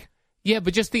break. Yeah,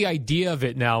 but just the idea of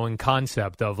it now in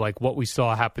concept of like what we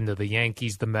saw happen to the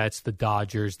Yankees, the Mets, the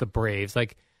Dodgers, the Braves,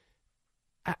 like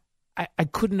I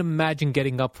couldn't imagine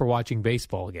getting up for watching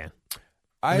baseball again.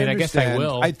 I mean, I guess I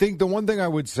will. I think the one thing I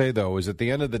would say, though, is at the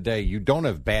end of the day, you don't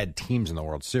have bad teams in the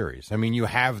World Series. I mean, you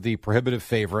have the prohibitive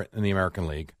favorite in the American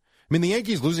League. I mean, the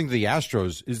Yankees losing to the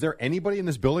Astros, is there anybody in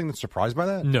this building that's surprised by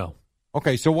that? No.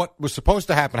 Okay, so what was supposed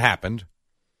to happen happened.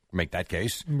 Make that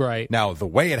case. Right. Now, the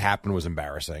way it happened was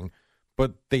embarrassing,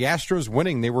 but the Astros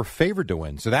winning, they were favored to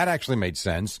win. So that actually made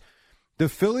sense. The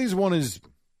Phillies one is,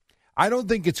 I don't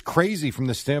think it's crazy from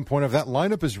the standpoint of that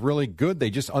lineup is really good. They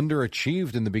just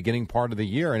underachieved in the beginning part of the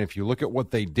year. And if you look at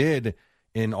what they did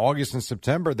in August and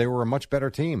September, they were a much better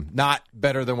team. Not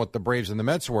better than what the Braves and the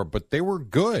Mets were, but they were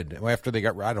good after they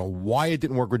got, I don't know why it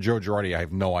didn't work with Joe Girardi. I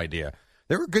have no idea.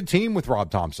 They were a good team with Rob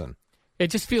Thompson. It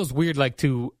just feels weird, like,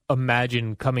 to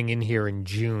imagine coming in here in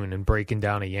June and breaking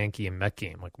down a Yankee and Met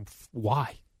game. Like,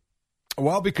 why?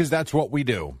 Well, because that's what we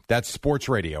do. That's sports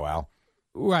radio, Al.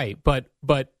 Right, but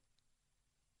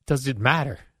does it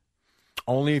matter?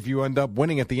 Only if you end up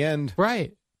winning at the end.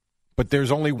 Right. But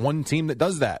there's only one team that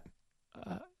does that.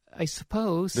 I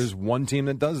suppose. There's one team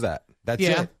that does that. That's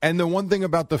Yeah. it. And the one thing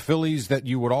about the Phillies that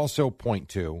you would also point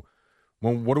to,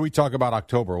 what do we talk about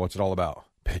October? What's it all about?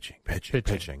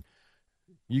 Pitching.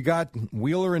 You got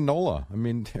Wheeler and Nola. I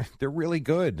mean, they're really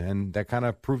good, and that kind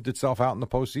of proved itself out in the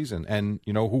postseason. And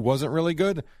you know who wasn't really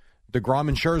good? DeGrom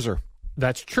and Scherzer.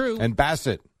 That's true. And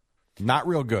Bassett, not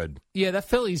real good. Yeah,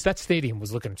 that stadium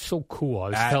was looking so cool. I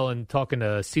was talking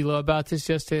to CeeLo about this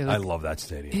yesterday. I love that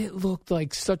stadium. It looked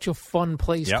like such a fun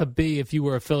place to be if you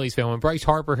were a Phillies fan. When Bryce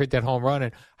Harper hit that home run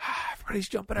and everybody's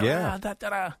jumping around.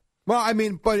 Da. Well, I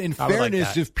mean, but in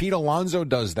fairness, if Pete Alonso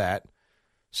does that,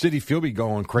 Citi Field be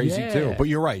going crazy too. But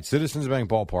you're right. Citizens Bank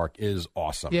Ballpark is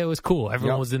awesome. Yeah, it was cool.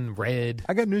 Everyone was in red.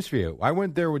 I got news for you. I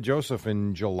went there with Joseph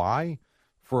in July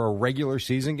for a regular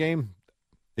season game.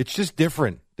 It's just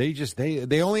different.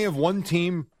 They only have one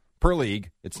team per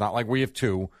league. It's not like we have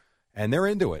two, and they're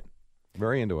into it.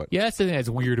 Very into it. Yeah, that's the thing that's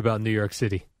weird about New York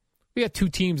City. We got two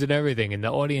teams and everything, and the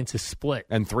audience is split.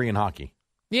 And 3 in hockey.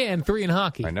 Yeah, and 3 in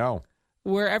hockey. I know.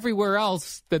 Where everywhere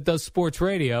else that does sports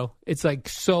radio, it's like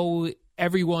so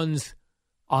everyone's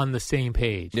on the same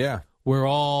page. Yeah. We're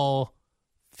all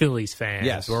Phillies fans.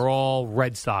 Yes. We're all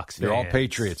Red Sox fans. They're all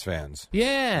Patriots fans.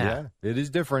 Yeah. It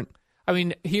is different. I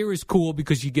mean, here is cool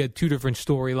because you get two different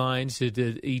storylines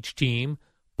to each team,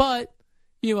 but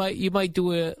you might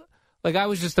do a, like I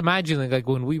was just imagining, like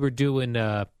when we were doing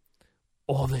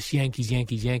all this Yankees.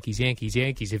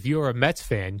 If you're a Mets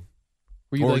fan,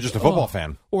 were you or like, just a football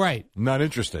fan, right? Not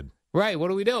interested, right?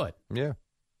 What are we doing? Yeah.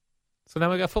 So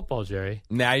now we got football, Jerry.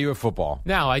 Now you have football.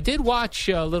 Now, I did watch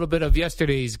a little bit of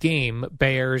yesterday's game,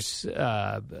 Bears,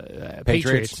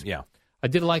 Patriots. Yeah. I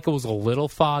did like it was a little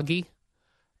foggy.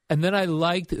 And then I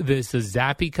liked this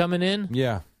Zappy coming in.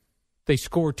 Yeah. They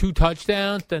scored 2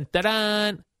 touchdowns. Dun, dun,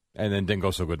 dun. And then didn't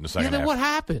go so good in the second half. half. What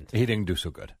happened? He didn't do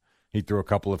so good. He threw a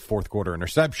couple of fourth-quarter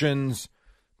interceptions.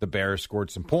 The Bears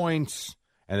scored some points,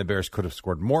 and the Bears could have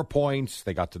scored more points.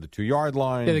 They got to the 2-yard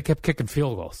line. Yeah, they kept kicking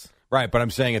field goals. Right, but I'm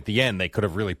saying at the end they could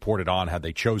have really poured it on had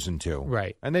they chosen to.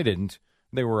 Right. And they didn't.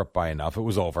 They were up by enough. It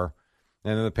was over.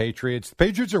 And then the Patriots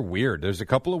are weird. There's a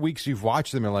couple of weeks you've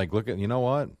watched them and like, look, you know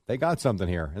what? They got something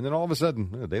here. And then all of a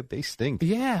sudden, they stink.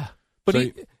 Yeah.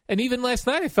 But and even last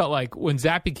night, I felt like when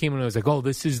Zappy came in, I was like, oh,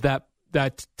 this is that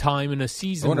time in a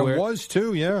season where it was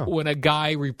too, yeah. When a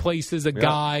guy replaces a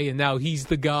guy and now he's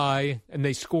the guy and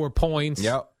they score points.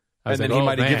 Yep. And then he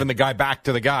might have given the guy back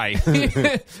to the guy.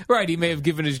 Right. He may have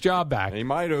given his job back. He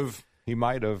might have.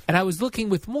 And I was looking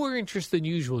with more interest than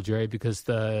usual, Jerry, because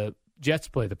the Jets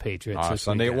play the Patriots this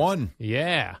Sunday weekend. at 1.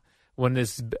 Yeah. When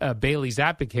this Bailey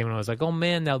Zappi came in, I was like, oh,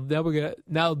 man,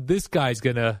 now this guy's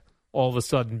going to all of a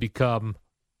sudden become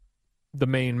the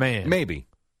main man. Maybe.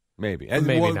 And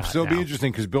maybe not. So it'll be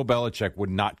interesting because Bill Belichick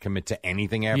would not commit to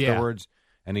anything afterwards.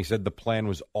 Yeah. And he said the plan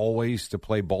was always to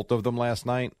play both of them last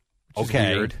night. Which is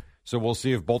weird. So we'll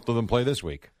see if both of them play this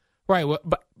week. Right.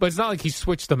 But it's not like he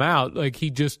switched them out. Like he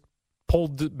just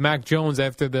pulled Mac Jones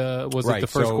after it the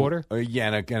first quarter?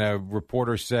 Yeah, and a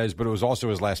reporter says, but it was also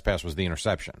his last pass was the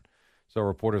interception. So a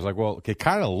reporter's like, well, it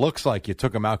kind of looks like you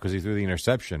took him out because he threw the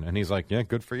interception. And he's like, yeah,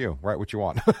 good for you. Write what you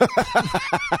want.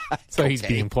 So he's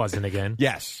being pleasant again.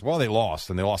 Yes. Well, they lost,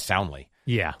 and they lost soundly.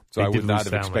 Yeah. So I would not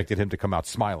have expected him to come out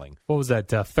smiling. What was that?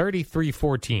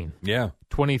 33-14. Yeah.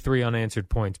 23 unanswered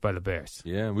points by the Bears.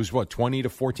 Yeah, it was, 20-14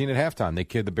 at halftime.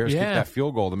 The Bears kicked that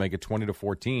field goal to make it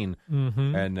 20-14.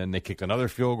 Mm-hmm. And then they kicked another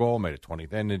field goal, made it 20.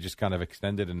 Then it just kind of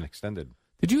extended and extended.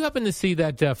 Did you happen to see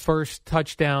that first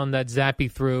touchdown that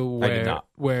Zappe threw? I did not.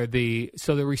 Where the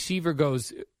receiver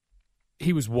goes,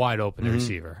 he was wide open, the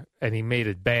receiver, and he made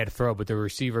a bad throw, but the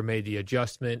receiver made the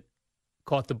adjustment,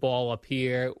 caught the ball up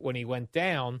here. When he went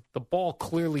down, the ball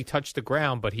clearly touched the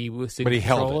ground, but he was in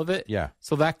control of it. Yeah.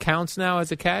 So that counts now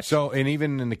as a catch? So, and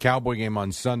even in the Cowboy game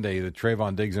on Sunday, the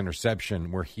Trayvon Diggs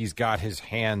interception, where he's got his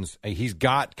hands, he's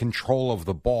got control of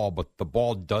the ball, but the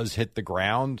ball does hit the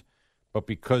ground. But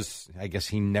because I guess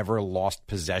he never lost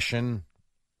possession,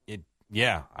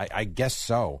 I guess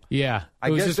so. Yeah.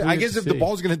 I guess if the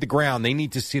ball's going to hit the ground, they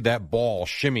need to see that ball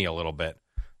shimmy a little bit.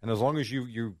 And as long as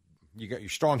you got your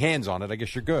strong hands on it, I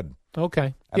guess you're good.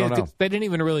 Okay. I don't know. They didn't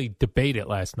even really debate it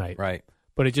last night. Right.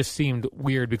 But it just seemed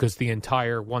weird because the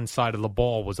entire one side of the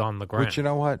ball was on the ground. But you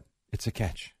know what? It's a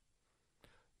catch.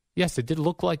 Yes, it did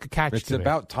look like a catch It's to me.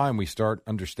 about time we start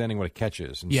understanding what a catch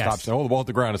is and Yes. stop saying, the ball hit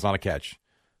the ground, it's not a catch.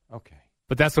 Okay.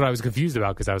 But that's what I was confused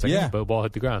about because I was like, the ball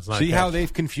hit the ground. It's not See a catch. how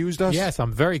they've confused us? Yes,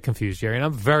 I'm very confused, Jerry, and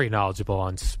I'm very knowledgeable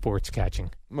on sports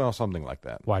catching. Well, something like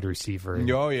that. Wide receiver.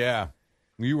 Oh, yeah.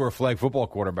 You were a flag football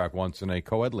quarterback once in a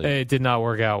co-ed league. It did not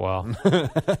work out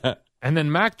well. And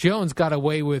then Mac Jones got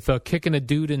away with kicking a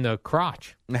dude in the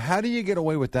crotch. Now, how do you get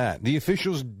away with that? The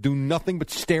officials do nothing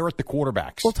but stare at the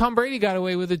quarterbacks. Well, Tom Brady got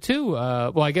away with it, too.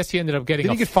 Well, I guess he ended up getting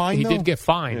Did he get fined, He though? did get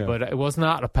fined, Yeah. but it was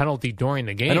not a penalty during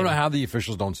the game. I don't know how the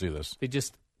officials don't see this.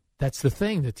 That's the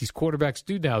thing that these quarterbacks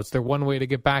do now. It's their one way to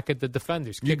get back at the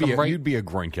defenders. Kick them right. You'd be a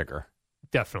groin kicker.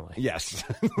 Definitely. Yes.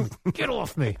 Get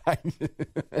off me.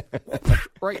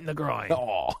 Right in the groin.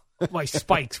 Oh. My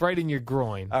spikes right in your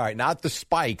groin. All right, not the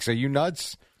spikes. Are you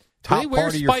nuts? Do they Top wear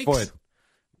part of your spikes? foot.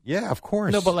 Yeah, of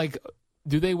course. No, but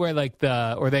do they wear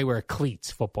or they wear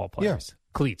cleats, football players? Yeah.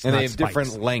 Cleats, and not they have spikes.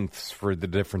 different lengths for the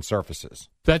different surfaces.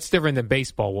 That's different than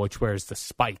baseball, which wears the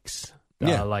spikes,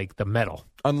 Yeah. like the metal.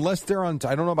 Unless they're on,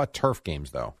 I don't know about turf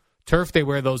games, though. Turf, they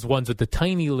wear those ones with the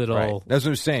tiny little. Right. That's what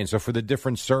I'm saying. So for the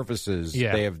different surfaces,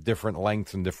 Yeah. they have different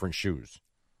lengths and different shoes.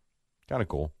 Kind of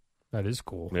cool. That is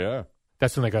cool. Yeah.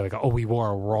 That's when they go we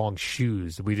wore wrong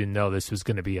shoes. We didn't know this was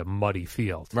going to be a muddy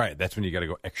field. Right. That's when you got to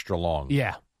go extra long.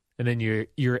 Yeah. And then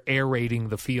you're aerating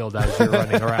the field as you're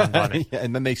running around on it. Yeah,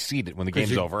 and then they seed it when the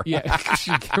game's over. Yeah,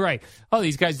 right. Oh,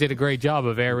 these guys did a great job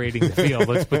of aerating the field.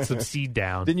 Let's put some seed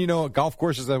down. Didn't you know at golf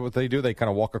courses, that what they do? They kind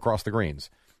of walk across the greens.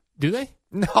 Do they?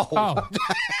 No. Oh.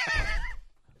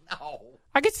 No.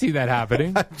 I could see that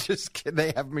happening. I'm just kidding.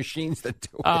 They have machines that do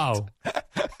it. Oh.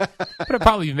 But it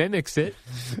probably mimics it.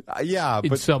 Yeah, in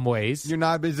but some ways. You're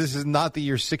not. This is not the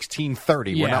year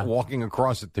 1630. Yeah. We're not walking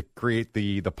across it to create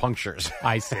the punctures.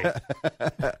 I see.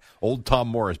 Old Tom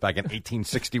Morris back in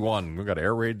 1861. We've got to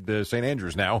air raid St.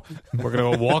 Andrews now. We're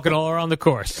going to go walking all around the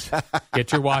course.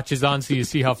 Get your watches on so you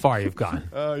see how far you've gone.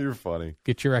 Oh, you're funny.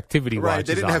 Get your activity watches on. Right,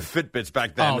 they didn't have Fitbits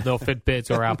back then. Oh, no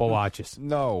Fitbits or Apple Watches.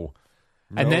 No.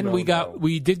 And then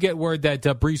we did get word that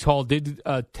Breece Hall did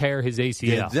tear his ACL.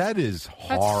 Yeah, that is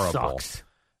horrible. That sucks.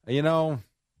 You know,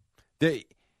 the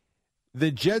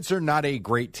Jets are not a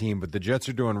great team, but the Jets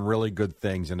are doing really good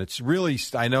things. And it's really,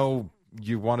 I know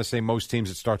you want to say most teams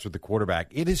it starts with the quarterback.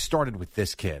 It has started with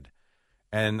this kid.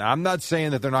 And I'm not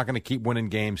saying that they're not going to keep winning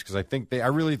games because I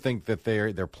really think that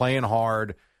they're playing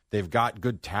hard. They've got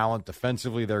good talent.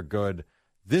 Defensively, they're good.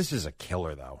 This is a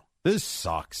killer, though. This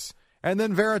sucks. And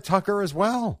then Vera Tucker as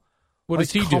well. What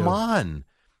does he do? Come on.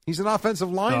 He's an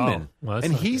offensive lineman. Well,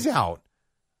 and he's out.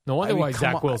 No wonder why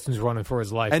Zach Wilson's running for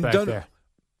his life back there.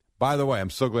 By the way,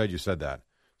 I'm so glad you said that.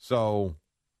 So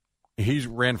he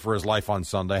ran for his life on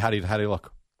Sunday. How did he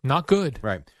look? Not good.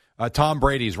 Right. Tom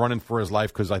Brady's running for his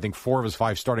life because I think 4 of his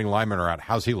 5 starting linemen are out.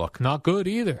 How's he look? Not good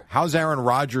either. How's Aaron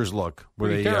Rodgers look with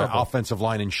Pretty a terrible. offensive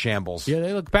line in shambles? Yeah,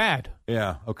 they look bad.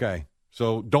 Yeah, okay.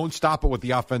 So don't stop it with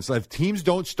the offense. If teams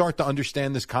don't start to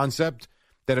understand this concept,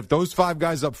 that if those 5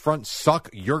 guys up front suck,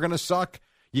 you're going to suck,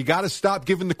 you got to stop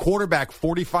giving the quarterback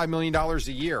 $45 million a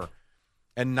year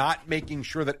and not making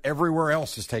sure that everywhere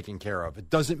else is taken care of. It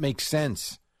doesn't make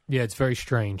sense. Yeah, it's very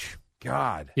strange.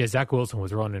 God. Yeah, Zach Wilson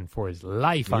was running for his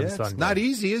life on Sunday. It's not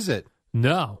easy, is it?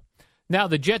 No. Now,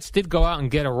 the Jets did go out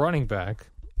and get a running back.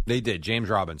 They did. James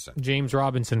Robinson. James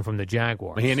Robinson from the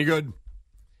Jaguars. Any good?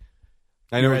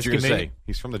 I know what you're going to say.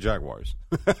 He's from the Jaguars.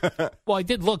 Well, I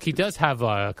did look. He does have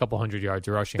a couple hundred yards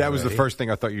rushing. That was already. the first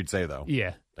thing I thought you'd say, though.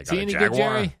 Yeah. They Is got he a any Jaguar? good,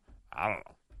 Jerry? I don't know.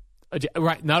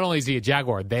 Right. Not only is he a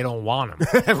Jaguar, they don't want him.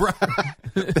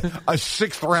 A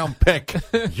 6th-round pick.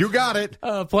 You got it.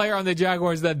 A player on the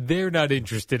Jaguars that they're not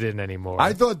interested in anymore.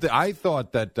 I thought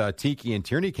that Tiki and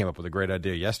Tierney came up with a great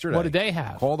idea yesterday. What did they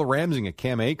have? Call the Rams and get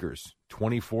Cam Akers,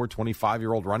 24,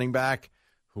 25-year-old running back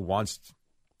who wants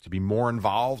to be more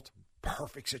involved.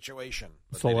 Perfect situation.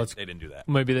 But they didn't do that.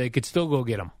 Maybe they could still go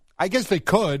get him. I guess they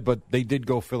could, but they did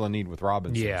go fill a need with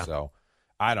Robinson. Yeah. So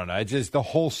I don't know. It's just the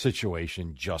whole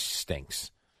situation just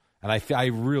stinks. And I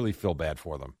really feel bad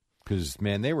for them because,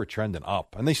 man, they were trending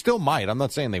up. And they still might. I'm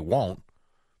not saying they won't,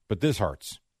 but this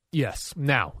hurts. Yes.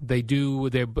 Now, they've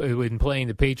been playing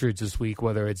the Patriots this week,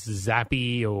 whether it's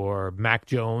Zappy or Mac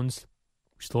Jones.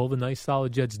 We still have a nice,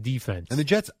 solid Jets defense. And the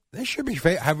Jets, they should be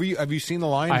have you seen the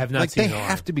line? I have not seen the line. They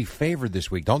have to be favored this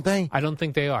week, don't they? I don't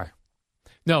think they are.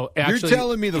 No, actually, you're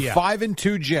telling me the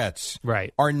 5-2 Jets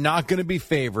are not going to be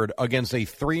favored against a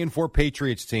 3-4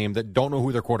 Patriots team that don't know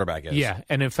who their quarterback is? Yeah,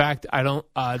 and in fact, I don't.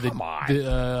 Come on.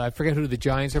 I forget who the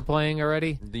Giants are playing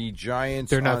already. The Giants,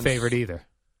 they're not favored either.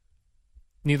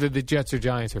 Neither the Jets or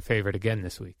Giants are favored again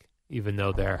this week, even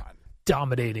though they're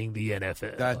dominating the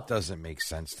NFL. That doesn't make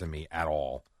sense to me at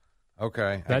all.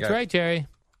 Okay, that's right, Jerry.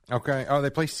 Okay. Oh,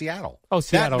 they play Seattle. Oh,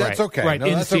 Seattle, that's right. okay. Right, no,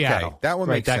 in that's Seattle. Okay. That one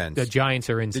makes sense. The Giants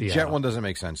are in Seattle. The Jet one doesn't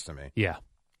make sense to me. Yeah.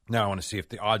 Now I want to see if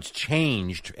the odds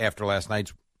changed after last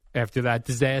night's. After that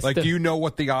disaster. Like, do you know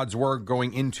what the odds were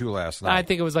going into last night? I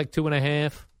think it was like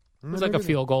 2.5. It was like a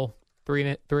field goal.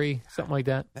 3, something like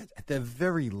that. At the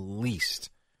very least,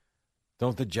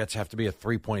 don't the Jets have to be a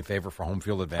 3-point favorite for home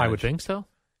field advantage? I would think so.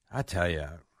 I tell you.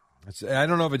 I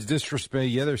don't know if it's disrespect.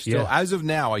 Yeah, there's still, as of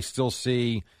now, I still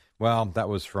see. Well, that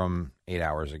was from 8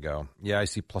 hours ago. Yeah, I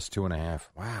see plus 2.5.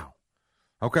 Wow.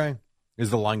 Okay.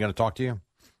 Is the line going to talk to you?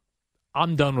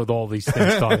 I'm done with all these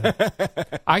things. Talking.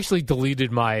 I actually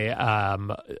deleted my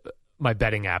my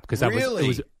betting app because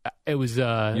it was.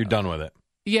 You're done with it.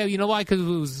 Yeah, you know why? Because it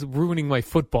was ruining my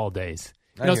football days.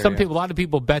 You know, a lot of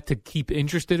people bet to keep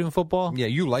interested in football. Yeah,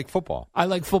 you like football. I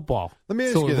like football. Let me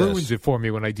ask you this. So it ruins it for me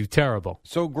when I do terrible.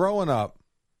 So growing up,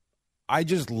 I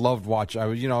just loved watching. I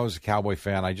was a Cowboy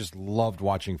fan. I just loved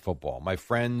watching football. My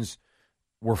friends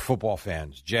were football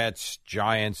fans. Jets,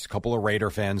 Giants, a couple of Raider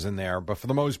fans in there. But for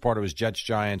the most part, it was Jets,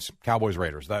 Giants, Cowboys,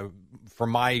 Raiders. For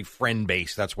my friend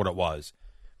base, that's what it was.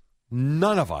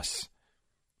 None of us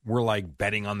were like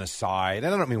betting on the side.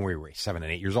 And I don't mean we were 7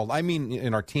 and 8 years old. I mean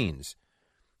in our teens.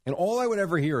 And all I would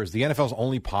ever hear is the NFL's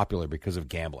only popular because of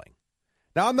gambling.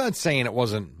 Now, I'm not saying it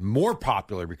wasn't more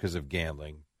popular because of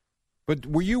gambling, but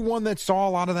were you one that saw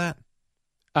a lot of that?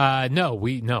 No.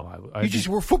 You just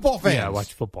were football fans. Yeah, I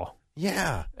watched football.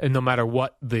 Yeah. And no matter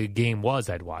what the game was,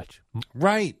 I'd watch.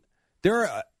 Right.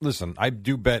 Listen, I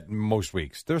do bet most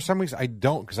weeks. There are some weeks I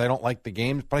don't because I don't like the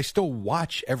games, but I still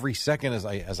watch every second as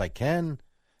I can.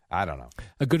 I don't know.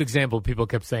 A good example people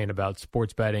kept saying about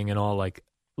sports betting and all, like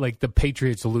the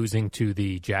Patriots losing to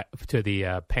the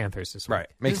Panthers this week. Right.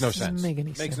 Makes no sense.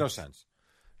 Makes no sense.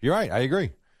 You're right. I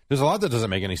agree. There's a lot that doesn't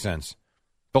make any sense.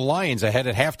 The Lions ahead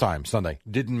at halftime Sunday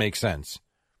didn't make sense.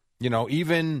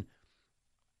 Even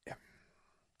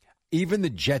the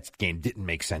Jets game didn't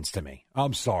make sense to me.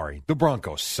 I'm sorry. The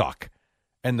Broncos suck.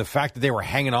 And the fact that they were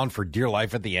hanging on for dear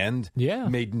life at the end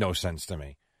made no sense to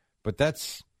me. But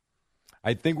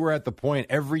I think we're at the point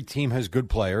every team has good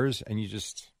players, and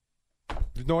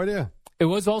there's no idea. It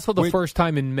was also the first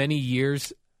time in many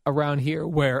years around here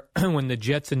where when the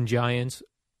Jets and Giants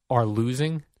are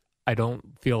losing, I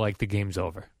don't feel like the game's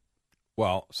over.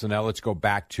 Well, so now let's go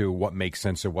back to what makes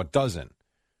sense and what doesn't.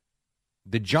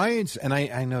 The Giants, and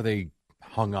I know they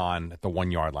hung on at the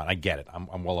 1 yard line. I get it.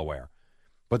 I'm well aware.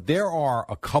 But there are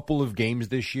a couple of games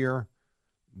this year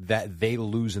that they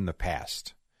lose in the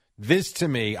past. This, to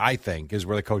me, I think, is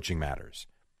where the coaching matters.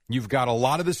 You've got a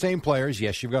lot of the same players.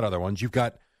 Yes, you've got other ones. You've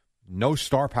got no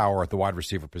star power at the wide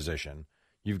receiver position.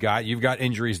 You've got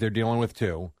injuries they're dealing with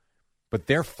too. But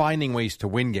they're finding ways to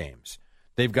win games.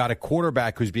 They've got a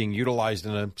quarterback who's being utilized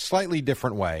in a slightly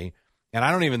different way. And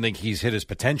I don't even think he's hit his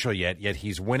potential yet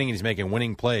he's winning and he's making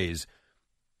winning plays.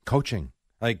 Coaching.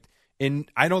 I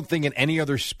don't think in any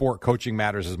other sport coaching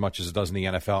matters as much as it does in the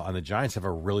NFL, and the Giants have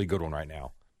a really good one right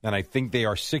now. And I think they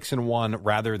are 6-1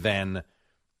 rather than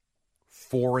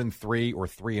 4-3 or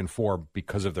 3-4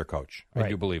 because of their coach. I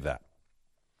do believe that.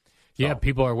 Yeah,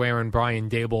 people are wearing Brian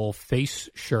Daboll face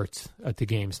shirts at the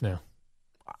games now.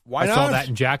 Why I not? saw that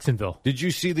in Jacksonville. Did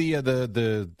you see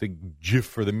the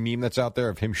GIF or the meme that's out there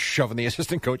of him shoving the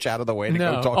assistant coach out of the way to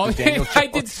go talk to Daniel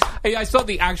Jones? I saw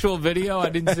the actual video. I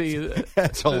didn't see.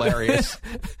 That's hilarious.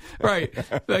 Right.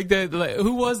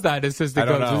 Who was that assistant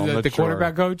I don't coach? know. Was I'm that not the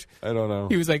quarterback sure. coach? I don't know.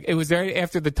 He was like, it was right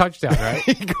after the touchdown, right?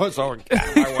 He goes, oh, get out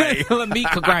of my way. Let me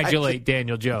congratulate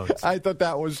Daniel Jones. I thought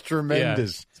that was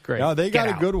tremendous. Yeah, it's great. No, they got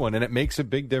Get a out. good one, and it makes a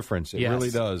big difference. It Yes.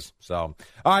 really does. So,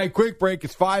 all right, quick break.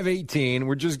 It's 5:18.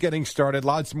 We're just getting started.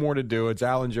 Lots more to do. It's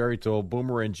Alan, Jerry Tool,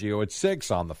 Boomer, and Gio at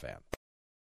 6 on the Fan.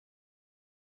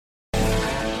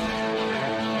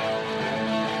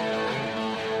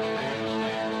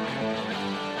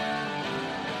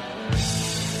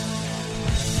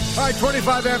 All right,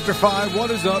 25 after 5.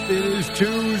 What is up? It is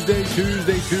Tuesday.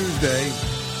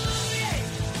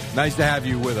 Nice to have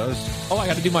you with us. Oh, I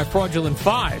got to do my fraudulent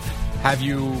 5. Have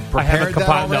you I prepared haven't that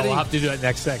compiled. No, already? I'll have to do that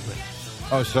next segment.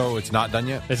 Oh, so it's not done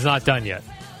yet? It's not done yet.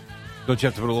 Don't you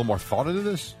have to put a little more thought into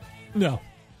this? No.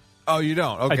 Oh, you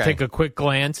don't? Okay. I take a quick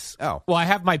glance. Oh. Well, I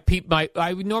have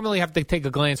I would normally have to take a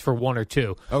glance for one or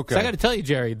two. Okay. So I got to tell you,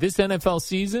 Jerry, this NFL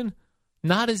season,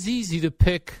 not as easy to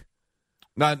pick.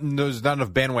 There's not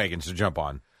enough bandwagons to jump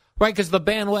on. Right, because the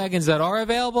bandwagons that are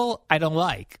available, I don't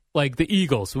like. Like the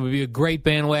Eagles would be a great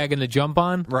bandwagon to jump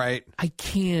on. Right. I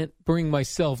can't bring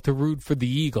myself to root for the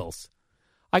Eagles.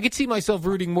 I could see myself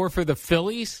rooting more for the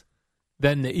Phillies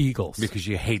than the Eagles. Because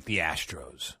you hate the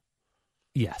Astros.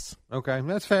 Yes. Okay,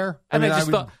 that's fair. And I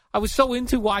just thought, I was so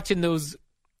into watching those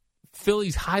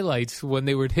Phillies highlights when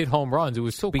they would hit home runs. It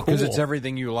was so cool. Because it's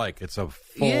everything you like. It's a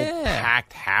full,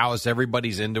 packed house.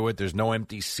 Everybody's into it. There's no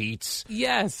empty seats.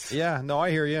 Yes. Yeah, no,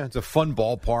 I hear you. It's a fun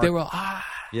ballpark. They were,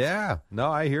 Yeah,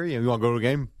 no, I hear you. You want to go to a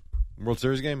game? World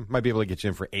Series game? Might be able to get you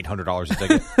in for $800 a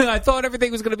ticket. I thought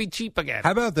everything was going to be cheap again.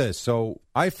 How about this? So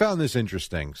I found this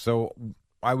interesting. So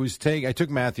I took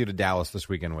Matthew to Dallas this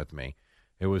weekend with me.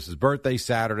 It was his birthday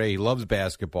Saturday. He loves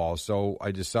basketball. So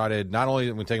I decided not only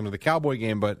am I going to take him to the Cowboy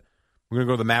game, but we're going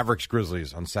to go to the Mavericks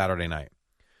Grizzlies on Saturday night.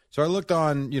 So I looked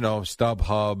on,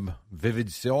 StubHub,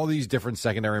 Vivid, all these different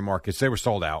secondary markets. They were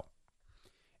sold out.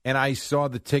 And I saw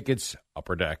the tickets,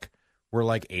 Upper Deck, were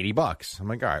like $80. I'm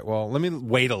like, all right, well, let me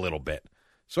wait a little bit.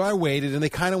 So I waited, and they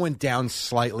kind of went down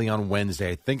slightly on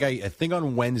Wednesday. I think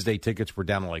on Wednesday tickets were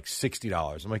down to like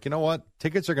 $60. I'm like, you know what?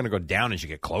 Tickets are going to go down as you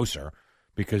get closer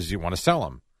because you want to sell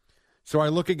them. So I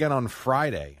look again on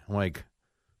Friday. I'm like,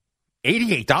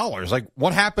 $88. Like,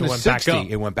 what happened to $60?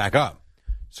 It went back up.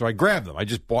 So I grabbed them. I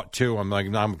just bought two. I'm like,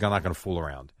 no, I'm not going to fool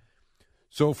around.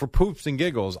 So for poops and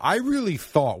giggles, I really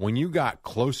thought when you got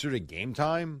closer to game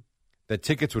time that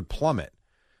tickets would plummet.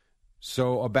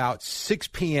 So about 6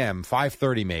 p.m.,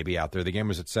 5:30 maybe out there. The game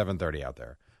was at 7:30 out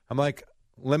there. I'm like,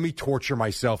 let me torture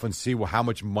myself and see how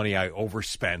much money I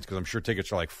overspent, because I'm sure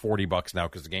tickets are like $40 now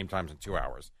because the game time's in 2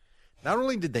 hours. Not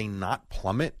only did they not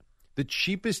plummet, the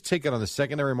cheapest ticket on the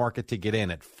secondary market to get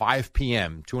in at 5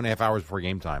 p.m., 2.5 hours before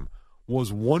game time,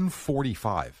 was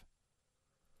 $145.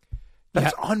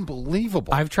 That's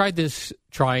unbelievable. I've trying this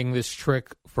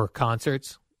trick for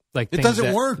concerts. Like it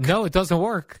doesn't work. No, it doesn't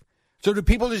work. So do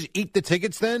people just eat the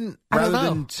tickets then rather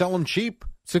than sell them cheap?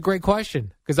 It's a great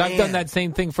question, because I've done that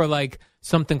same thing for like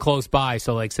something close by.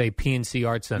 So like say PNC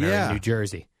Arts Center in New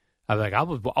Jersey. I'm like,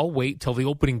 I'll wait till the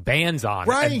opening band's on,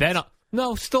 right? And then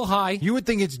no, still high. You would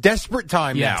think it's desperate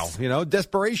time now.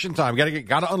 Desperation time.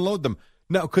 Got to unload them.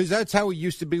 No, because that's how it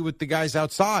used to be with the guys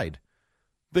outside.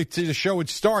 The show would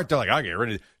start. They're like, I'll get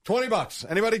rid of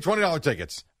 $20. Anybody $20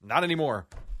 tickets? Not anymore.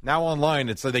 Now online,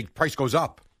 it's the price goes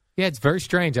up. Yeah, it's very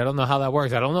strange. I don't know how that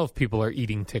works. I don't know if people are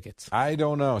eating tickets. I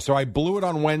don't know. So I blew it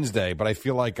on Wednesday, but I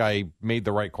feel like I made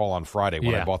the right call on Friday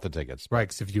when I bought the tickets. Right,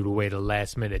 because if you'd have waited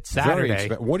last minute Saturday,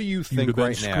 what do you think been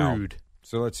right now? Screwed.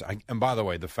 So and by the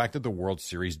way, the fact that the World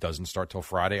Series doesn't start till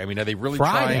Friday, I mean, are they really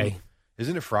Friday? trying?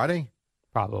 Isn't it Friday?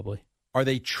 Probably. Are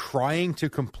they trying to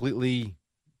completely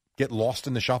get lost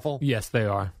in the shuffle? Yes, they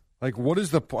are. Like, what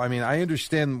is I mean, I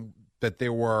understand that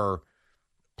there were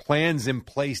plans in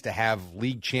place to have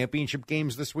league championship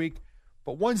games this week,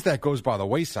 but once that goes by the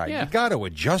wayside, you got to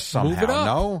adjust somehow. Move it up.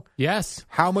 No? Yes.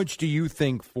 How much do you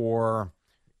think for,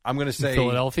 I'm going to say.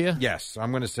 Philadelphia? Yes. I'm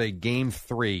going to say Game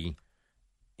 3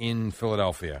 in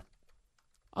Philadelphia.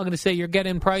 I'm going to say your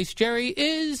get-in price, Jerry,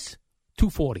 is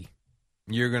 $240.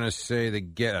 You're going to say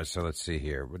so let's see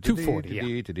here.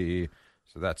 $240,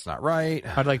 So that's not right.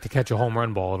 I'd like to catch a home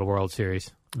run ball at a World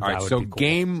Series. All right, so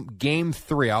cool. Game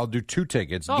 3, I'll do 2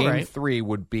 tickets. All game right. 3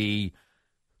 would be,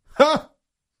 how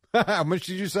much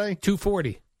did you say?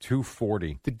 $240.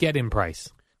 $240. The get-in price.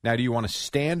 Now, do you want a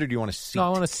stand or do you want a seat? No, I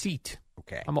want a seat.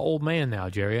 Okay. I'm an old man now,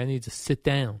 Jerry. I need to sit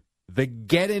down. The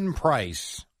get-in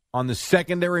price on the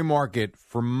secondary market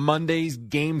for Monday's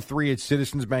Game 3 at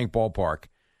Citizens Bank Ballpark.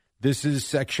 This is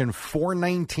section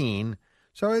 419.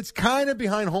 So it's kind of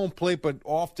behind home plate, but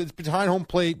often it's behind home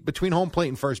plate, between home plate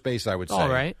and first base, I would say. All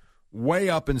right. Way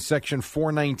up in section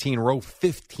 419, row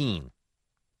 15.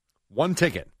 One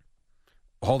ticket.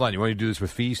 Hold on. You want to do this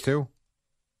with fees, too?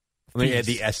 Let me add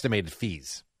the estimated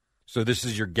fees. So this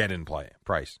is your get-in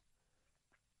price.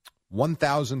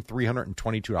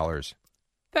 $1,322.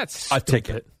 That's a stupid.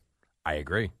 ticket. I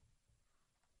agree.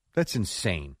 That's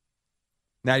insane.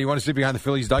 Now, you want to sit behind the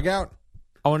Phillies dugout?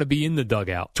 I want to be in the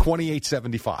dugout.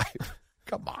 $28.75.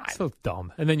 Come on. So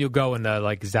dumb. And then you'll go and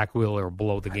like Zach Wheeler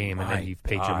blow the game, and then you've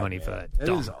paid your money for that. It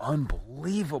is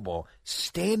unbelievable.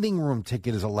 Standing room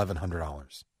ticket is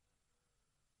 $1,100.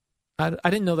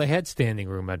 I didn't know they had standing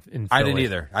room in Philly. I didn't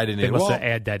either. They must have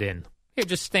add that in. Here,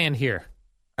 just stand here.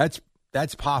 That's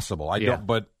possible. I don't,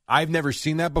 but I've never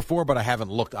seen that before, but I haven't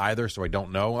looked either, so I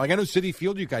don't know. Like I know Citi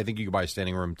Field, I think you can buy a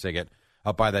standing room ticket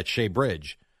up by that Shea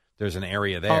Bridge. There's an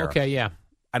area there. Oh, okay, yeah.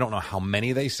 I don't know how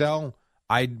many they sell.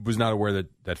 I was not aware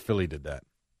that Philly did that.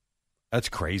 That's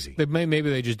crazy. Maybe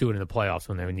they just do it in the playoffs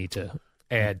when they need to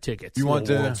add tickets. You want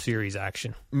World Series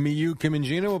action? Me, you, Kim, and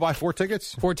Gina will buy 4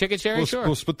 tickets? 4 tickets, Jerry? Sure.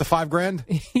 We'll split the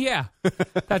 $5,000? Yeah.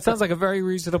 That sounds like a very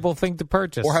reasonable thing to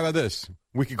purchase. Or how about this?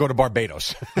 We could go to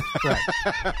Barbados. Right.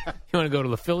 You want to go to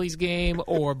the Phillies game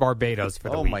or Barbados for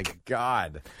the week? Oh, my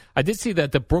God. I did see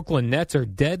that the Brooklyn Nets are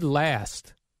dead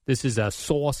last. This is a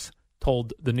source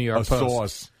told the New York Post.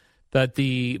 Source. That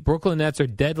the Brooklyn Nets are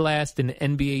dead last in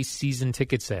NBA season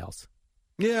ticket sales.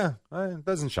 Yeah, it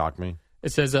doesn't shock me.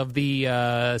 It says of the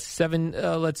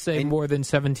more than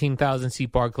 17,000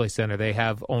 seat Barclays Center, they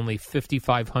have only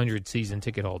 5,500 season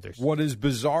ticket holders. What is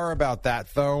bizarre about that,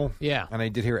 though, yeah, and I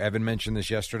did hear Evan mention this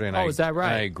yesterday, and is that right?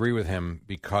 And I agree with him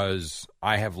because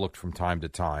I have looked from time to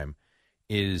time,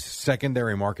 is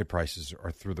secondary market prices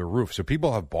are through the roof. So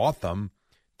people have bought them.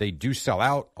 They do sell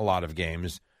out a lot of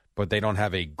games, but they don't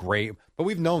have a great – but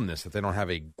we've known this, that they don't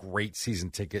have a great season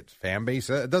ticket fan base.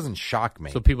 It doesn't shock me.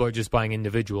 So people are just buying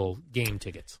individual game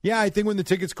tickets. Yeah, I think when the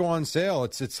tickets go on sale,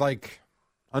 it's like,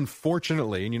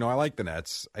 unfortunately, and I like the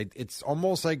Nets, it's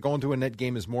almost like going to a Net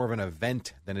game is more of an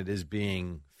event than it is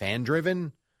being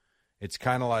fan-driven. It's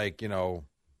kind of like,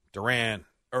 Durant,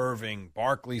 Irving,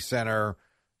 Barclays Center.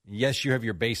 Yes, you have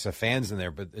your base of fans in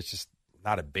there, but it's just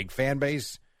not a big fan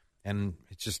base, and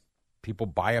it's just people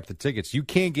buy up the tickets. You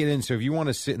can't get in, so if you want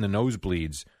to sit in the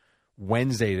nosebleeds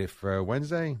Wednesday,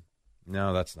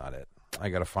 no, that's not it. I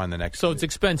got to find the next. So it's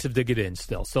expensive to get in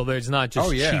still. So there's not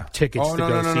just cheap tickets to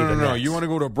go see the Nets. No. You want to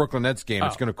go to a Brooklyn Nets game,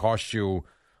 it's going to cost you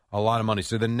a lot of money.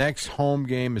 So the next home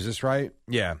game, is this right?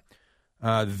 Yeah.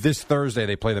 This Thursday,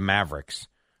 they play the Mavericks.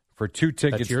 For 2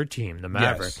 tickets. That's your team, the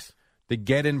Mavericks. Yes. The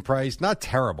get-in price, not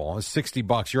terrible. It's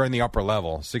 $60. You're in the upper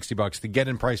level, $60. The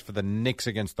get-in price for the Knicks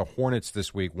against the Hornets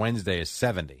this week, Wednesday, is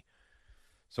 $70.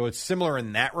 So it's similar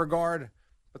in that regard,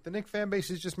 but the Knicks fan base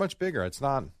is just much bigger. It's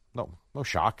not, no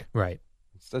shock. Right.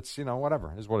 That's,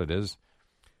 whatever, is what it is.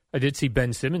 I did see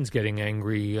Ben Simmons getting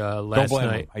angry last night. Don't blame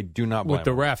him. I do not blame with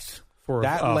the refs for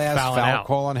that last foul out.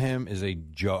 Call on him is a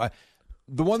joke.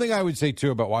 The one thing I would say,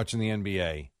 too, about watching the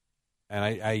NBA, and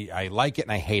I like it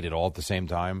and I hate it all at the same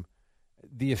time,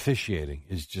 the officiating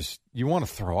is just, you want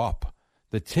to throw up.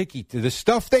 The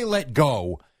stuff they let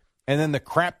go, and then the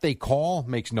crap they call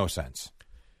makes no sense.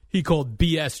 He called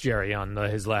BS, Jerry, on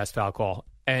his last foul call.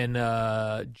 And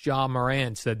Ja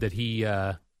Morant said that he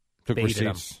took baited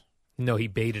receipts. Him. No, he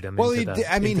baited him. Well, he did.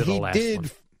 One.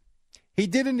 He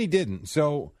did and he didn't.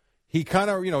 So he kind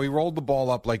of, he rolled the ball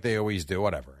up like they always do,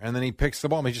 whatever. And then he picks the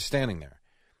ball and he's just standing there.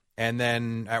 And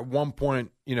then at one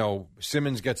point,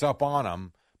 Simmons gets up on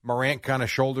him. Morant kind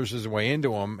of shoulders his way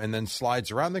into him and then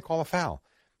slides around. They call a foul.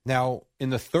 Now,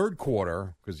 in the third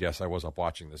quarter, because, yes, I was up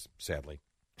watching this, sadly,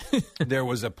 there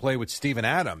was a play with Steven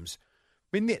Adams.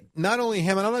 I mean, not only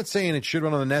him, and I'm not saying it should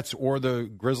run on the Nets or the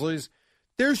Grizzlies.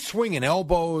 They're swinging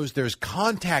elbows. There's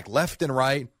contact left and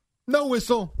right. No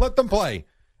whistle. Let them play.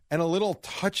 And a little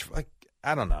touch,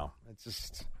 I don't know. It's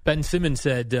just. Ben Simmons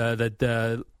said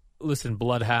that, listen,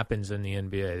 blood happens in the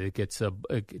NBA.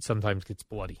 It sometimes gets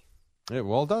bloody. It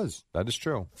does. That is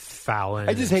true. Fouling.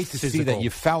 I just hate to see that you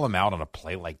foul him out on a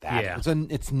play like that. Yeah.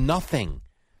 It's nothing.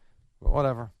 But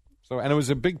whatever. So, and it was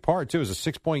a big part, too. It was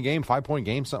a 6-point game, 5-point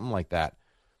game, something like that.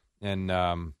 And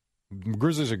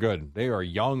Grizzlies are good. They are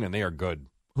young and they are good.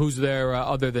 Who's there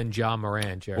other than Ja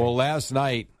Morant, Jerry? Well, last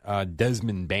night,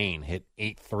 Desmond Bane hit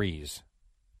 8 threes.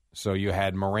 So you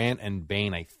had Morant and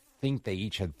Bane, I think they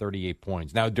each had 38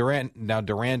 points. Now Durant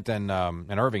and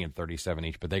Irving had 37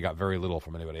 each, but they got very little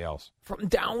from anybody else. From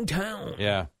downtown.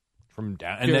 Yeah. from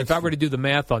down. And if I were to do the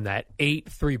math on that, 8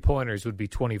 3-pointers would be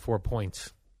 24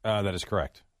 points. That is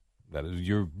correct. That is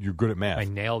you're good at math. I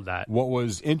nailed that. What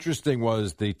was interesting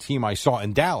was the team I saw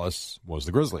in Dallas was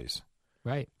the Grizzlies.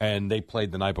 Right. And they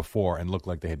played the night before and looked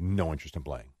like they had no interest in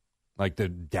playing. Like the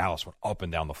Dallas went up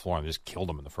and down the floor and just killed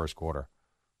them in the first quarter.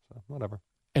 So whatever.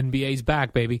 NBA's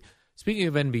back, baby. Speaking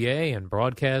of NBA and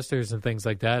broadcasters and things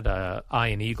like that,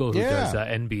 Ian Eagle, who does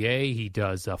NBA, he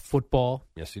does football.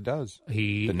 Yes, he does.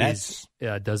 He the Nets.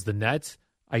 Does the Nets.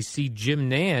 I see Jim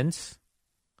Nantz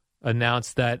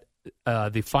announced that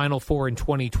the Final Four in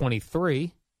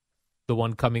 2023, the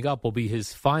one coming up, will be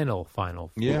his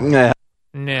final. Yeah.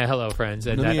 Hello, friends.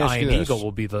 And that Ian Eagle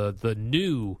will be the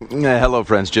new. Hello,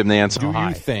 friends. Jim Nantz. Do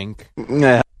you think,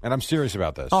 and I'm serious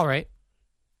about this. All right.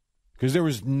 Because there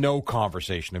was no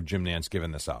conversation of Jim Nantz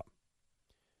giving this up.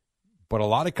 But a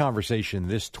lot of conversation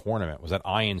this tournament was that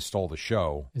Ian stole the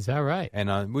show. Is that right? And,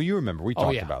 well, you remember, we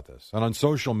talked about this. And on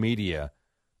social media,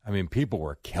 I mean, people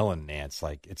were killing Nantz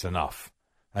like, it's enough.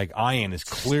 Like, Ian is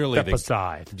clearly Step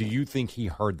aside. Do you think he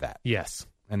heard that? Yes.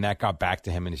 And that got back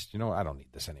to him, and he said, I don't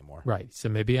need this anymore. Right. So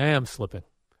maybe I am slipping.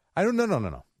 I don't.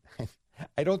 No.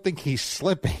 I don't think he's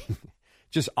slipping.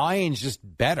 Just Ian's just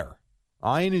better.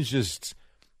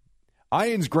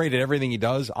 Ian's great at everything he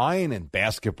does. Ian in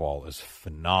basketball is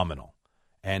phenomenal.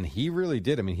 And he really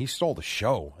did. I mean, he stole the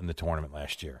show in the tournament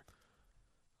last year.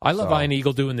 I love Ian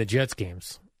Eagle doing the Jets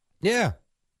games. Yeah,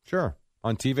 sure.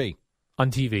 On TV.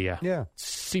 On TV, yeah. Yeah.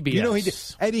 CBS. He did,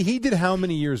 Eddie, he did how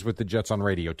many years with the Jets on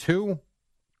radio? 2?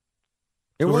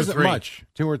 It 2 wasn't or 3. much.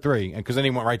 2 or 3. Because then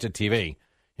he went right to TV.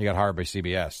 He got hired by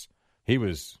CBS. He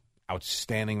was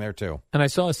outstanding there, too. And I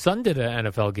saw his son did an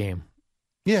NFL game.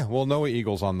 Yeah, well, Noah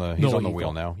Eagle's on the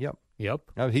wheel now. Yep.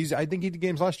 I think he did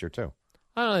games last year, too.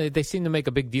 I don't know. They seem to make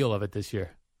a big deal of it this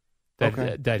year.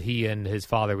 That he and his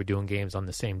father were doing games on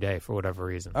the same day for whatever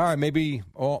reason. All right, maybe.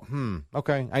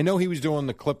 Okay. I know he was doing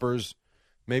the Clippers.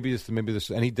 Maybe this,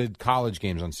 and he did college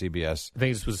games on CBS. I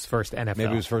think this was his first NFL.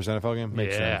 Maybe his first NFL game.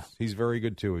 Makes yeah. sense. He's very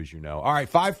good too, as you know. All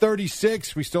right,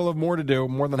 5:36. We still have more to do.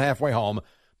 More than halfway home.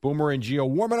 Boomer and Gio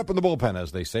warming up in the bullpen,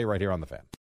 as they say, right here on the Fan.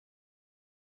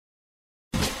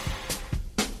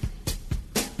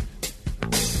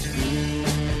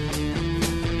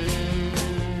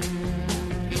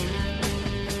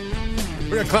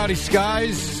 We got cloudy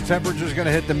skies. Temperature's going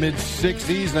to hit the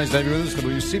mid-60s. Nice to have you with us.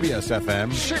 WCBS FM.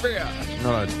 CBS.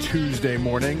 On a Tuesday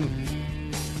morning.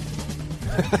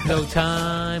 No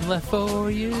time left for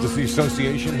you. Is this the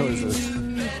association? Who is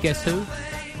this? Guess who?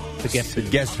 The Guess Who.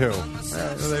 Guess Who.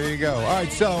 Well, there you go. All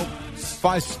right, so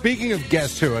speaking of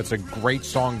Guess Who, it's a great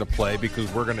song to play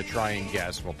because we're going to try and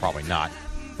guess. Well, probably not.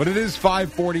 But it is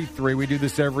 5:43. We do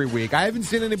this every week. I haven't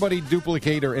seen anybody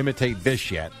duplicate or imitate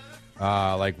this yet.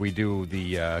 Like we do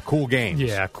the Cool Games.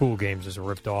 Yeah, Cool Games is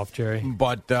ripped off, Jerry.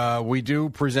 But we do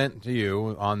present to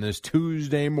you on this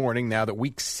Tuesday morning, now that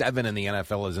Week 7 in the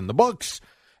NFL is in the books,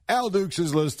 Al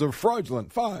Dukes' list of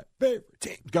fraudulent 5 favorite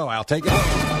teams. Go, Al, take it.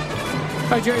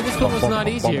 All right, Jerry, this one was not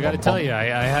easy. I got to tell you, I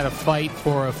had a fight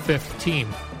for a 5th team,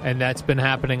 and that's been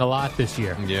happening a lot this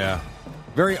year. Yeah.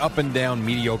 Very up and down,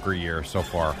 mediocre year so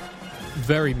far.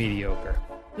 Very mediocre.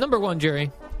 Number 1,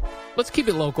 Jerry, let's keep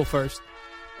it local first.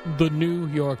 The New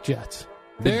York Jets.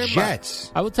 The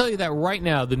Jets? I will tell you that right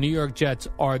now, the New York Jets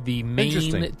are the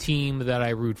main team that I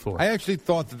root for. I actually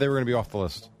thought that they were going to be off the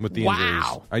list with the injuries.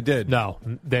 I did. No,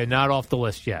 they're not off the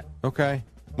list yet. Okay.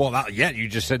 Well, not yet. You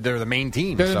just said they're the main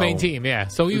team. They're the main team, yeah.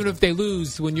 So even if they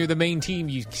lose, when you're the main team,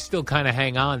 you still kind of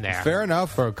hang on there. Fair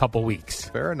enough. For a couple weeks.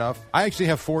 Fair enough. I actually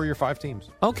have 4 of your 5 teams.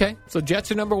 Okay. So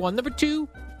Jets are number 1. Number 2,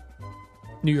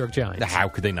 New York Giants. How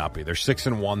could they not be? They're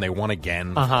 6-1. They won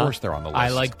again. Of course they're on the list. I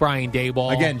like Brian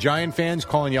Daboll. Again, Giant fans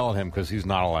call and yell at him because he's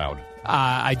not allowed.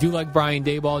 I do like Brian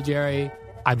Daboll, Jerry.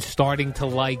 I'm starting to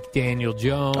like Daniel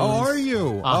Jones. Oh, are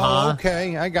you? Oh,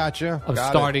 okay. I got you. I'm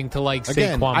starting to like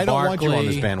Again, Saquon I don't Barkley. want you on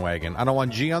this bandwagon. I don't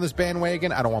want G on this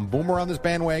bandwagon. I don't want Boomer on this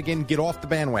bandwagon. Get off the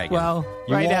bandwagon. Well,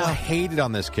 you right all now, hated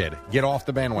on this kid. Get off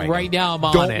the bandwagon. Right now, I'm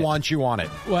on don't it. Don't want you on it.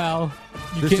 Well,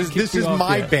 this is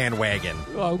my bandwagon.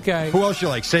 Okay. Who else you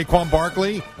like? Saquon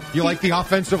Barkley? You like the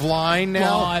offensive line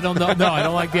now? Well, I don't know. No, I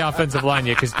don't like the offensive line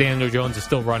yet because Daniel Jones is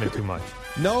still running too much.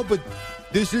 No, but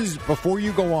this is, before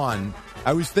you go on,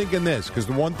 I was thinking this, because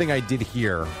the one thing I did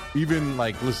hear, even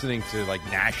like listening to like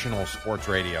national sports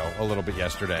radio a little bit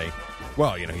yesterday,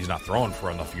 well, you know, he's not throwing for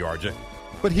enough yards,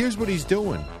 but here's what he's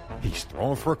doing. He's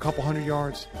throwing for a couple hundred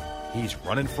yards. He's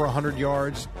running for 100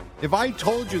 yards. If I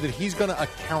told you that he's going to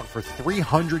account for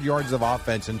 300 yards of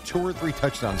offense and 2 or 3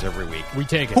 touchdowns every week, we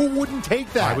take it. Who wouldn't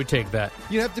take that? I would take that.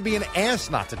 You'd have to be an ass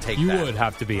not to take You that. would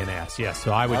have to be an ass, yes.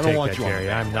 So I would I don't take want that, you on Jerry.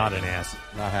 the I'm not an ass.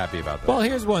 Not happy about that. Well,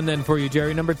 here's one then for you,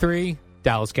 Jerry. Number 3,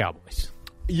 Dallas Cowboys.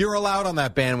 You're allowed on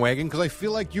that bandwagon because I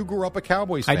feel like you grew up a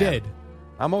Cowboys fan. I did.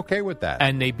 I'm okay with that.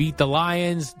 And they beat the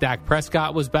Lions. Dak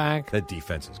Prescott was back. The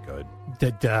defense is good.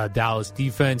 The Dallas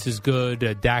defense is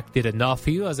good. Dak did enough.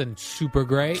 He wasn't super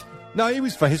great. No, he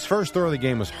was fine. His first throw of the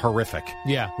game was horrific.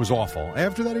 Yeah. It was awful.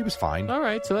 After that, he was fine. All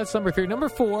right, so that's number 3. Number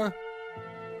 4,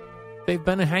 they've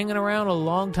been hanging around a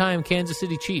long time, Kansas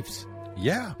City Chiefs.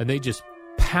 Yeah. And they just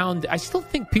pound. I still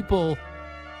think people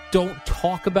don't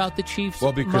talk about the Chiefs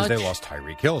Well, because much. they lost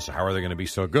Tyreek Hill, so how are they going to be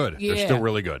so good? Yeah. They're still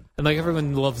really good. And like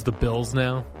everyone loves the Bills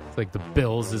now. It's like the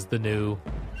Bills is the new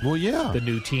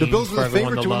team. The Bills for were the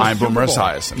everyone favorite to to win love. the Super Boomer Bowl.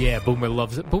 Esiason. Yeah, Boomer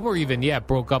loves it. Boomer even,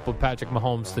 broke up with Patrick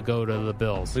Mahomes to go to the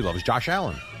Bills. He loves Josh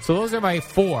Allen. So those are my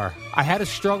 4. I had to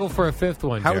struggle for a 5th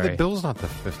one, How are Jerry. the Bills not the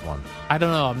 5th one? I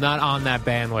don't know. I'm not on that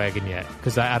bandwagon yet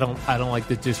because I don't like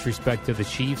the disrespect to the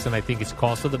Chiefs, and I think it's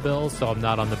cost of the Bills, so I'm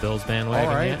not on the Bills bandwagon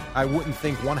All right. yet. I wouldn't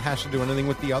think one has to do anything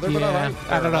with the other, Yeah, but all right.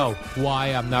 I don't know why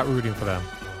I'm not rooting for them.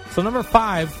 So number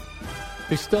 5,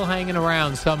 they're still hanging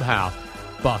around somehow.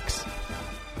 Bucks.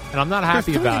 And I'm not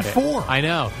happy They're 3 about and it. 4. I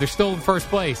know. They're still in first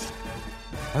place.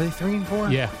 Are they 3 and 4?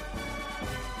 Yeah.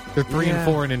 They're 3 and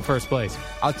 4 and in first place.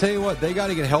 I'll tell you what, they got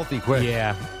to get healthy quick.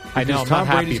 Yeah. I know. Because I'm Tom not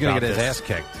happy Brady's going about to get his this. ass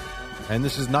kicked. And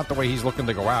this is not the way he's looking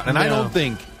to go out. And No. I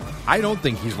don't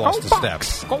think he's lost a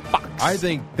step. Go Bucks. I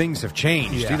think things have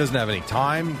changed. Yeah. He doesn't have any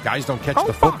time. Guys don't catch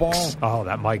the football. Oh,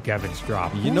 that Mike Evans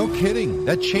drop. You no kidding.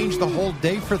 That changed the whole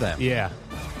day for them. Yeah.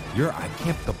 I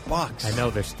can't the Bucks. I know.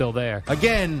 They're still there.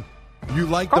 Again, you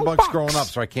like the Bucks growing up,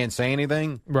 so I can't say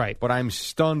anything. Right. But I'm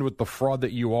stunned with the fraud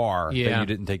that you are that Yeah. you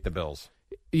didn't take the Bills.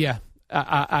 Yeah.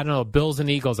 I don't know. Bills and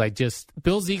Eagles.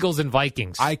 Bills, Eagles, and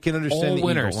Vikings. I can understand all the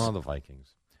winners. Eagle, one of the Vikings.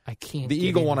 I can't. The get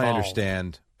Eagle one I involved.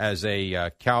 understand as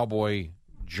a Cowboy,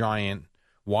 Giant,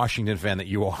 Washington fan that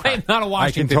you are. I'm not a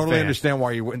Washington I can totally fan. understand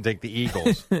why you wouldn't take the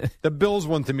Eagles. The Bills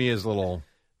one to me is a little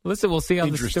Listen, we'll see how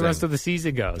the interesting. rest of the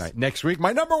season goes. Right, next week,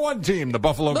 my number 1 team, the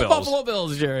Buffalo The Bills. Buffalo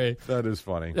Bills, Jerry. That is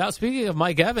funny. Now, speaking of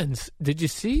Mike Evans, did you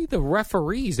see the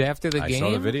referees after the game? I saw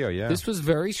the video, yeah. This was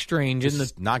very strange.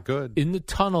 It's not good. In the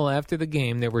tunnel after the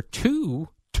game, there were two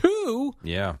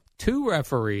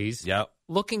referees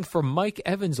looking for Mike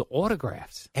Evans'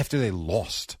 autographs. After they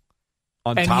lost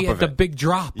on and top he had of the it. big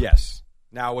drop. Yes.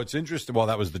 Now, what's interesting, well,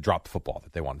 that was the dropped football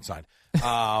that they wanted signed.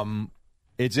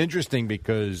 It's interesting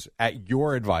because at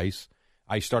your advice,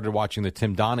 I started watching the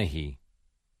Tim Donaghy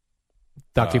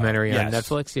documentary on yes.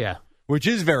 Netflix, yeah. Which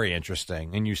is very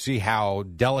interesting, and you see how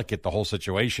delicate the whole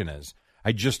situation is.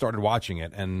 I just started watching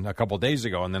it and a couple of days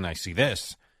ago, and then I see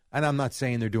this. And I'm not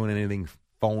saying they're doing anything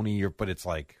phony, but it's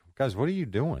like, guys, what are you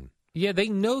doing? Yeah, they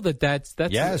know that's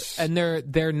yes, and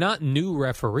they're not new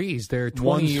referees. They're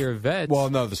 20-year vets. Well,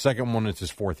 no, the second one, it's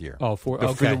his 4th year. Oh, For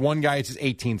okay. the one guy, it's his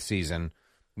 18th season.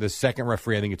 The second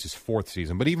referee, I think it's his 4th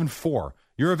season. But even 4,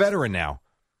 you're a veteran now.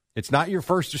 It's not your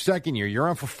first or second year. You're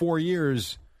on for 4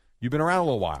 years. You've been around a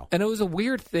little while. And it was a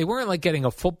weird. They weren't like getting a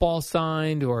football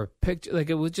signed or a picture. Like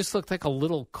it was just looked like a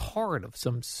little card of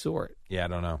some sort. Yeah, I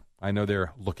don't know. I know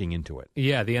they're looking into it.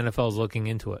 Yeah, the NFL is looking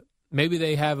into it. Maybe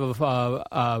they have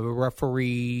a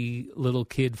referee little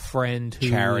kid friend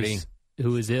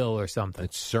who is ill or something.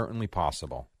 It's certainly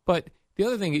possible. But the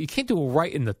other thing, you can't do it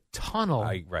right in the tunnel.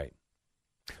 Right.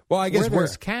 Well, I guess where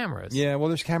there's cameras. Yeah, well,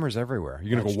 there's cameras everywhere.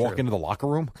 You're going to go walk into the locker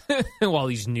room while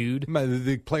he's nude.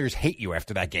 The players hate you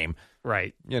after that game,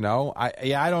 right? You know,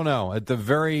 I don't know.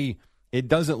 It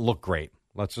doesn't look great.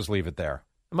 Let's just leave it there.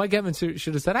 Mike Evans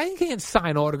should have said, "I can't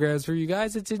sign autographs for you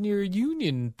guys. It's in your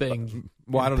union thing."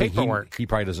 Well, I don't paperwork. think he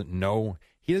probably doesn't know.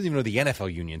 He doesn't even know the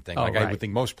NFL union thing. Oh, I right. would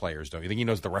think most players don't. You think he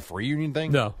knows the referee union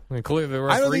thing? No, I mean, clearly the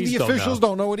referees I don't think the officials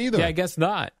don't know it either. Yeah, I guess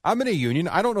not. I'm in a union.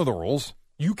 I don't know the rules.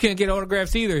 You can't get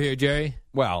autographs either here, Jerry.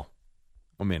 Well,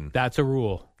 I mean, that's a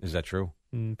rule. Is that true?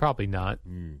 Probably not.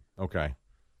 Okay.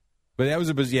 But that was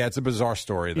it's a bizarre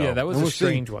story, though. Yeah, that was And a we'll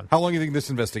strange see. one. How long do you think this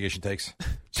investigation takes?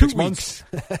 2 6 months?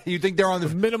 You think they're on the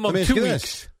minimum Let me ask 2 you weeks?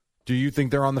 this. Do you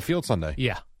think they're on the field Sunday?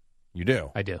 Yeah, you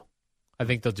do. I do. I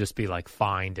think they'll just be like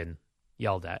fined and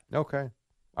yelled at. Okay,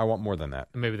 I want more than that.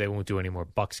 And maybe they won't do any more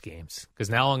Bucks games because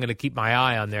now I'm going to keep my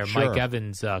eye on their Sure. Mike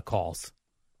Evans calls.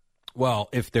 Well,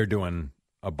 if they're doing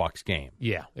a Bucks game,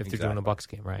 Yeah, if they're doing a Bucks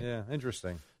game, right? Yeah,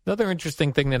 interesting. Another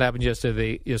interesting thing that happened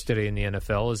yesterday in the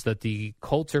NFL is that the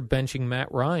Colts are benching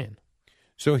Matt Ryan.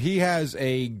 So he has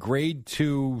a grade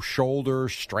 2 shoulder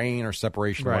strain or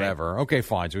separation, Right. whatever. Okay,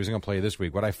 fine. So he's going to play this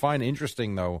week. What I find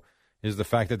interesting, though, is the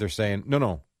fact that they're saying,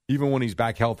 no, Even when he's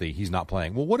back healthy, he's not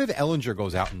playing. Well, what if Ellinger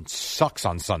goes out and sucks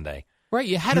on Sunday? Right,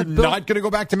 you had You're not going to go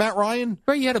back to Matt Ryan?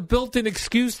 Right, you had a built-in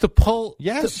excuse to pull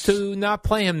Yes. to not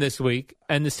play him this week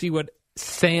and to see what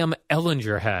Sam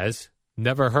Ellinger has.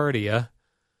 Never heard of you.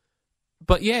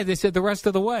 But, yeah, they said the rest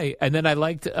of the way. And then I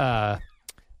liked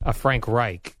Frank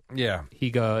Reich. Yeah.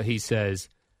 He says,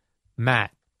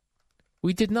 Matt,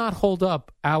 we did not hold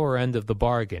up our end of the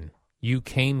bargain. You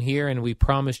came here and we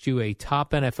promised you a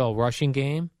top NFL rushing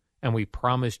game, and we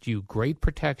promised you great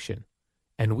protection.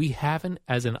 And we haven't,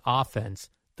 as an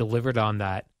offense, delivered on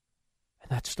that.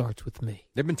 And that starts with me.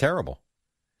 They've been terrible.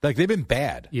 Like, they've been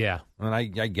bad. Yeah. And I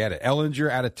get it. Ellinger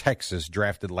out of Texas,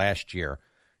 drafted last year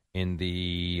in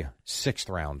the 6th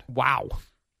round. Wow.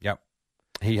 Yep.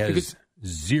 He has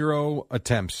 0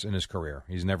 attempts in his career.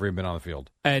 He's never even been on the field.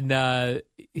 And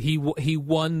he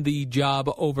won the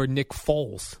job over Nick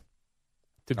Foles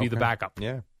to be the backup.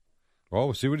 Yeah. Well,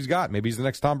 we'll see what he's got. Maybe he's the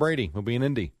next Tom Brady. He'll be in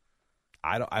Indy.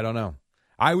 I don't know.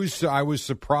 I was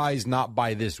surprised not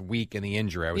by this week and the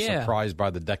injury. I was surprised by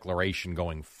the declaration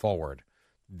going forward.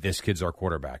 This kid's our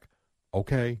quarterback.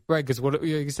 Okay. Right, because what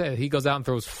you said, he goes out and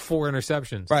throws 4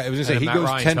 interceptions. Right, I was going to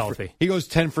say he goes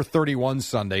 10 for 31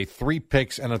 Sunday, 3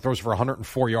 picks, and it throws for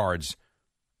 104 yards.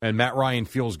 And Matt Ryan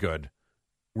feels good.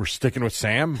 We're sticking with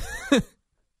Sam?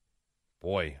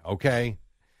 Boy, okay.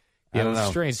 Yeah, I don't it's know.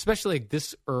 strange, especially like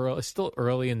this early. It's still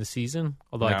early in the season,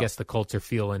 although I guess the Colts are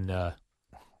feeling the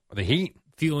heat.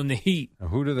 Feeling the heat. Now,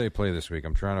 who do they play this week?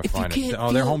 I'm trying to find it.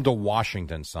 Oh, they're home to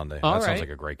Washington Sunday. That sounds like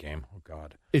a great game. Oh,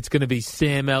 God. It's going to be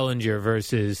Sam Ellinger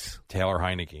versus Taylor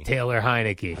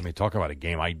Heineke. I mean, talk about a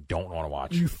game I don't want to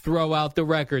watch. You throw out the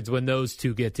records when those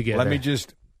two get together. Let me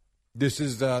just, this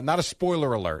is not a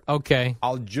spoiler alert. Okay.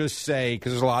 I'll just say,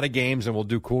 because there's a lot of games, and we'll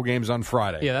do cool games on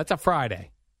Friday. Yeah, that's a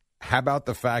Friday. How about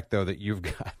the fact, though, that you've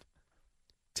got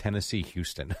Tennessee,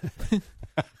 Houston?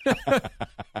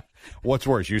 What's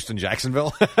worse, Houston,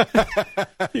 Jacksonville?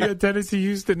 You got Tennessee,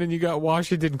 Houston, and you got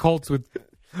Washington Colts with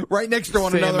right next to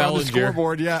one another on the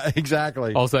scoreboard. Yeah,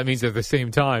 exactly. Also, that means they're at the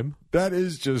same time. That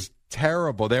is just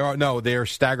terrible. They are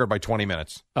staggered by 20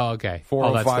 minutes. Oh, okay.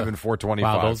 4:05 and 4:25.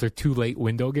 Wow, those are 2 late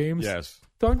window games? Yes.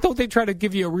 Don't they try to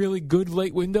give you a really good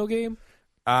late window game?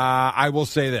 I will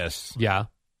say this. Yeah.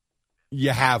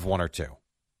 You have 1 or 2.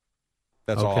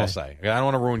 That's all I'll say. I don't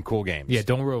want to ruin cool games. Yeah,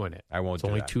 don't ruin it. I won't It's do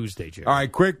only that. Tuesday, Jerry. All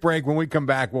right, quick break. When we come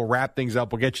back, we'll wrap things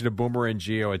up. We'll get you to Boomer and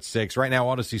Gio at 6. Right now,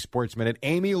 Odyssey Sports Minute.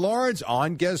 Amy Lawrence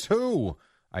on Guess Who?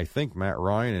 I think Matt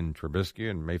Ryan and Trubisky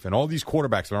and Mayfield. All these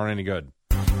quarterbacks that aren't any good.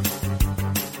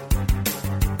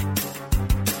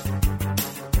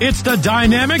 It's the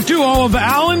dynamic duo of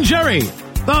Al and Jerry,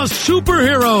 the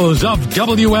superheroes of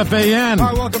WFAN. All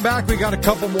right, welcome back. We got a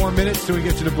couple more minutes till we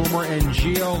get to the Boomer and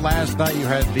Gio. Last night you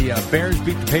had the Bears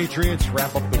beat the Patriots,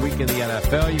 wrap up the week in the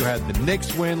NFL. You had the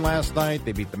Knicks win last night.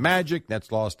 They beat the Magic.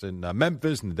 Nets lost in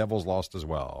Memphis, and the Devils lost as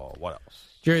well. What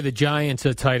else? Jerry, the Giants'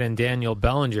 tight end Daniel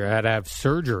Bellinger had to have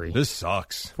surgery. This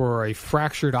sucks. For a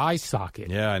fractured eye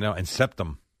socket. Yeah, I know. And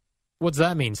septum. What's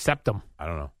that mean, septum? I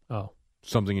don't know. Oh.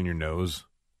 Something in your nose.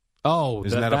 Oh,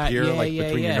 isn't that up here,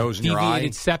 between your nose and your eye?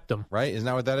 Deviated septum. Right? Isn't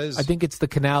that what that is? I think it's the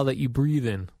canal that you breathe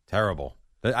in. Terrible.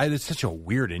 It's such a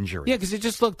weird injury. Yeah, because it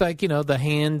just looked like, the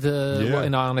hand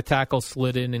on a tackle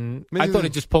slid in, and I thought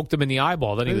it just poked him in the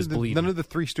eyeball. Then he was bleeding. None of the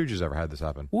Three Stooges ever had this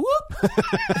happen. Whoop!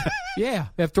 Yeah,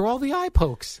 after all the eye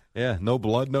pokes. Yeah, no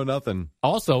blood, no nothing.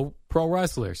 Also, pro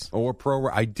wrestlers.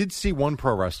 I did see one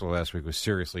pro wrestler last week was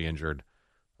seriously injured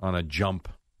on a jump.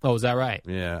 Oh, is that right?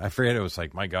 Yeah, I forget. It was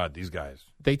like, my God, these guys.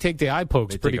 They take the eye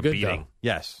pokes pretty good, beating. though.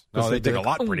 Yes. No, they take a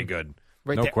lot pretty good.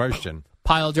 Right no there. question.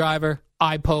 Pile driver,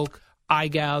 eye poke, eye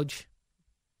gouge.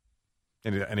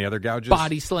 Any other gouges?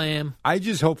 Body slam. I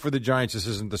just hope for the Giants this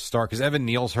isn't the start, because Evan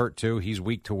Neal's hurt, too. He's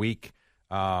week to week.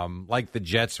 Like the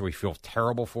Jets, we feel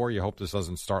terrible for. You hope this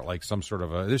doesn't start like some sort of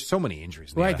there's so many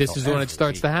injuries. In the right, NFL this is when it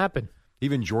starts to happen.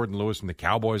 Even Jordan Lewis from the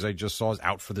Cowboys I just saw is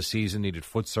out for the season, needed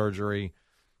foot surgery.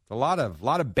 A lot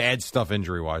of bad stuff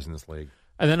injury-wise in this league.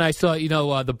 And then I saw,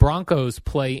 the Broncos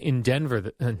play in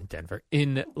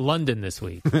in London this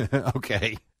week.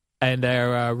 Okay. And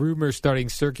there are rumors starting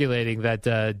circulating that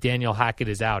Daniel Hackett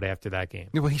is out after that game.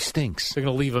 Yeah, well, he stinks. They're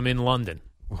going to leave him in London.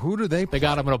 Who do they play? They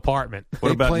got him an apartment.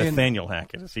 What about Nathaniel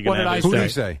Hackett? Is he What going did I to say? Who did you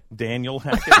say? Daniel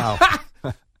Hackett?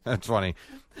 Oh, that's funny.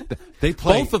 They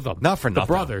play Both of them. Not for the nothing.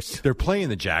 brothers. They're playing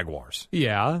the Jaguars.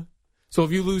 Yeah. So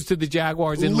if you lose to the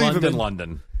Jaguars in Leave London, him in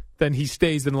London. Then he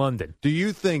stays in London. Do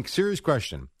you think, serious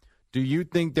question, do you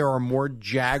think there are more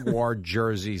Jaguar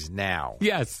jerseys now?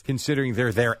 Yes. Considering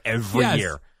they're there every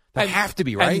year. They have to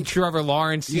be, right? And Trevor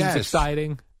Lawrence seems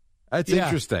exciting. That's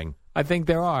interesting. I think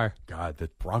there are. God, the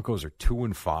Broncos are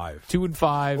 2-5.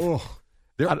 2-5. Oh,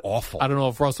 They're awful. I don't know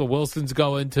if Russell Wilson's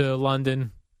going to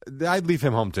London. I'd leave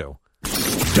him home, too.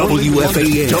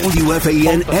 WFAN,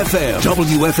 WFAN FM,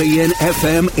 WFAN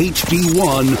FM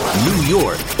HD1, New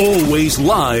York. Always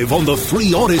live on the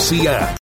free Odyssey app.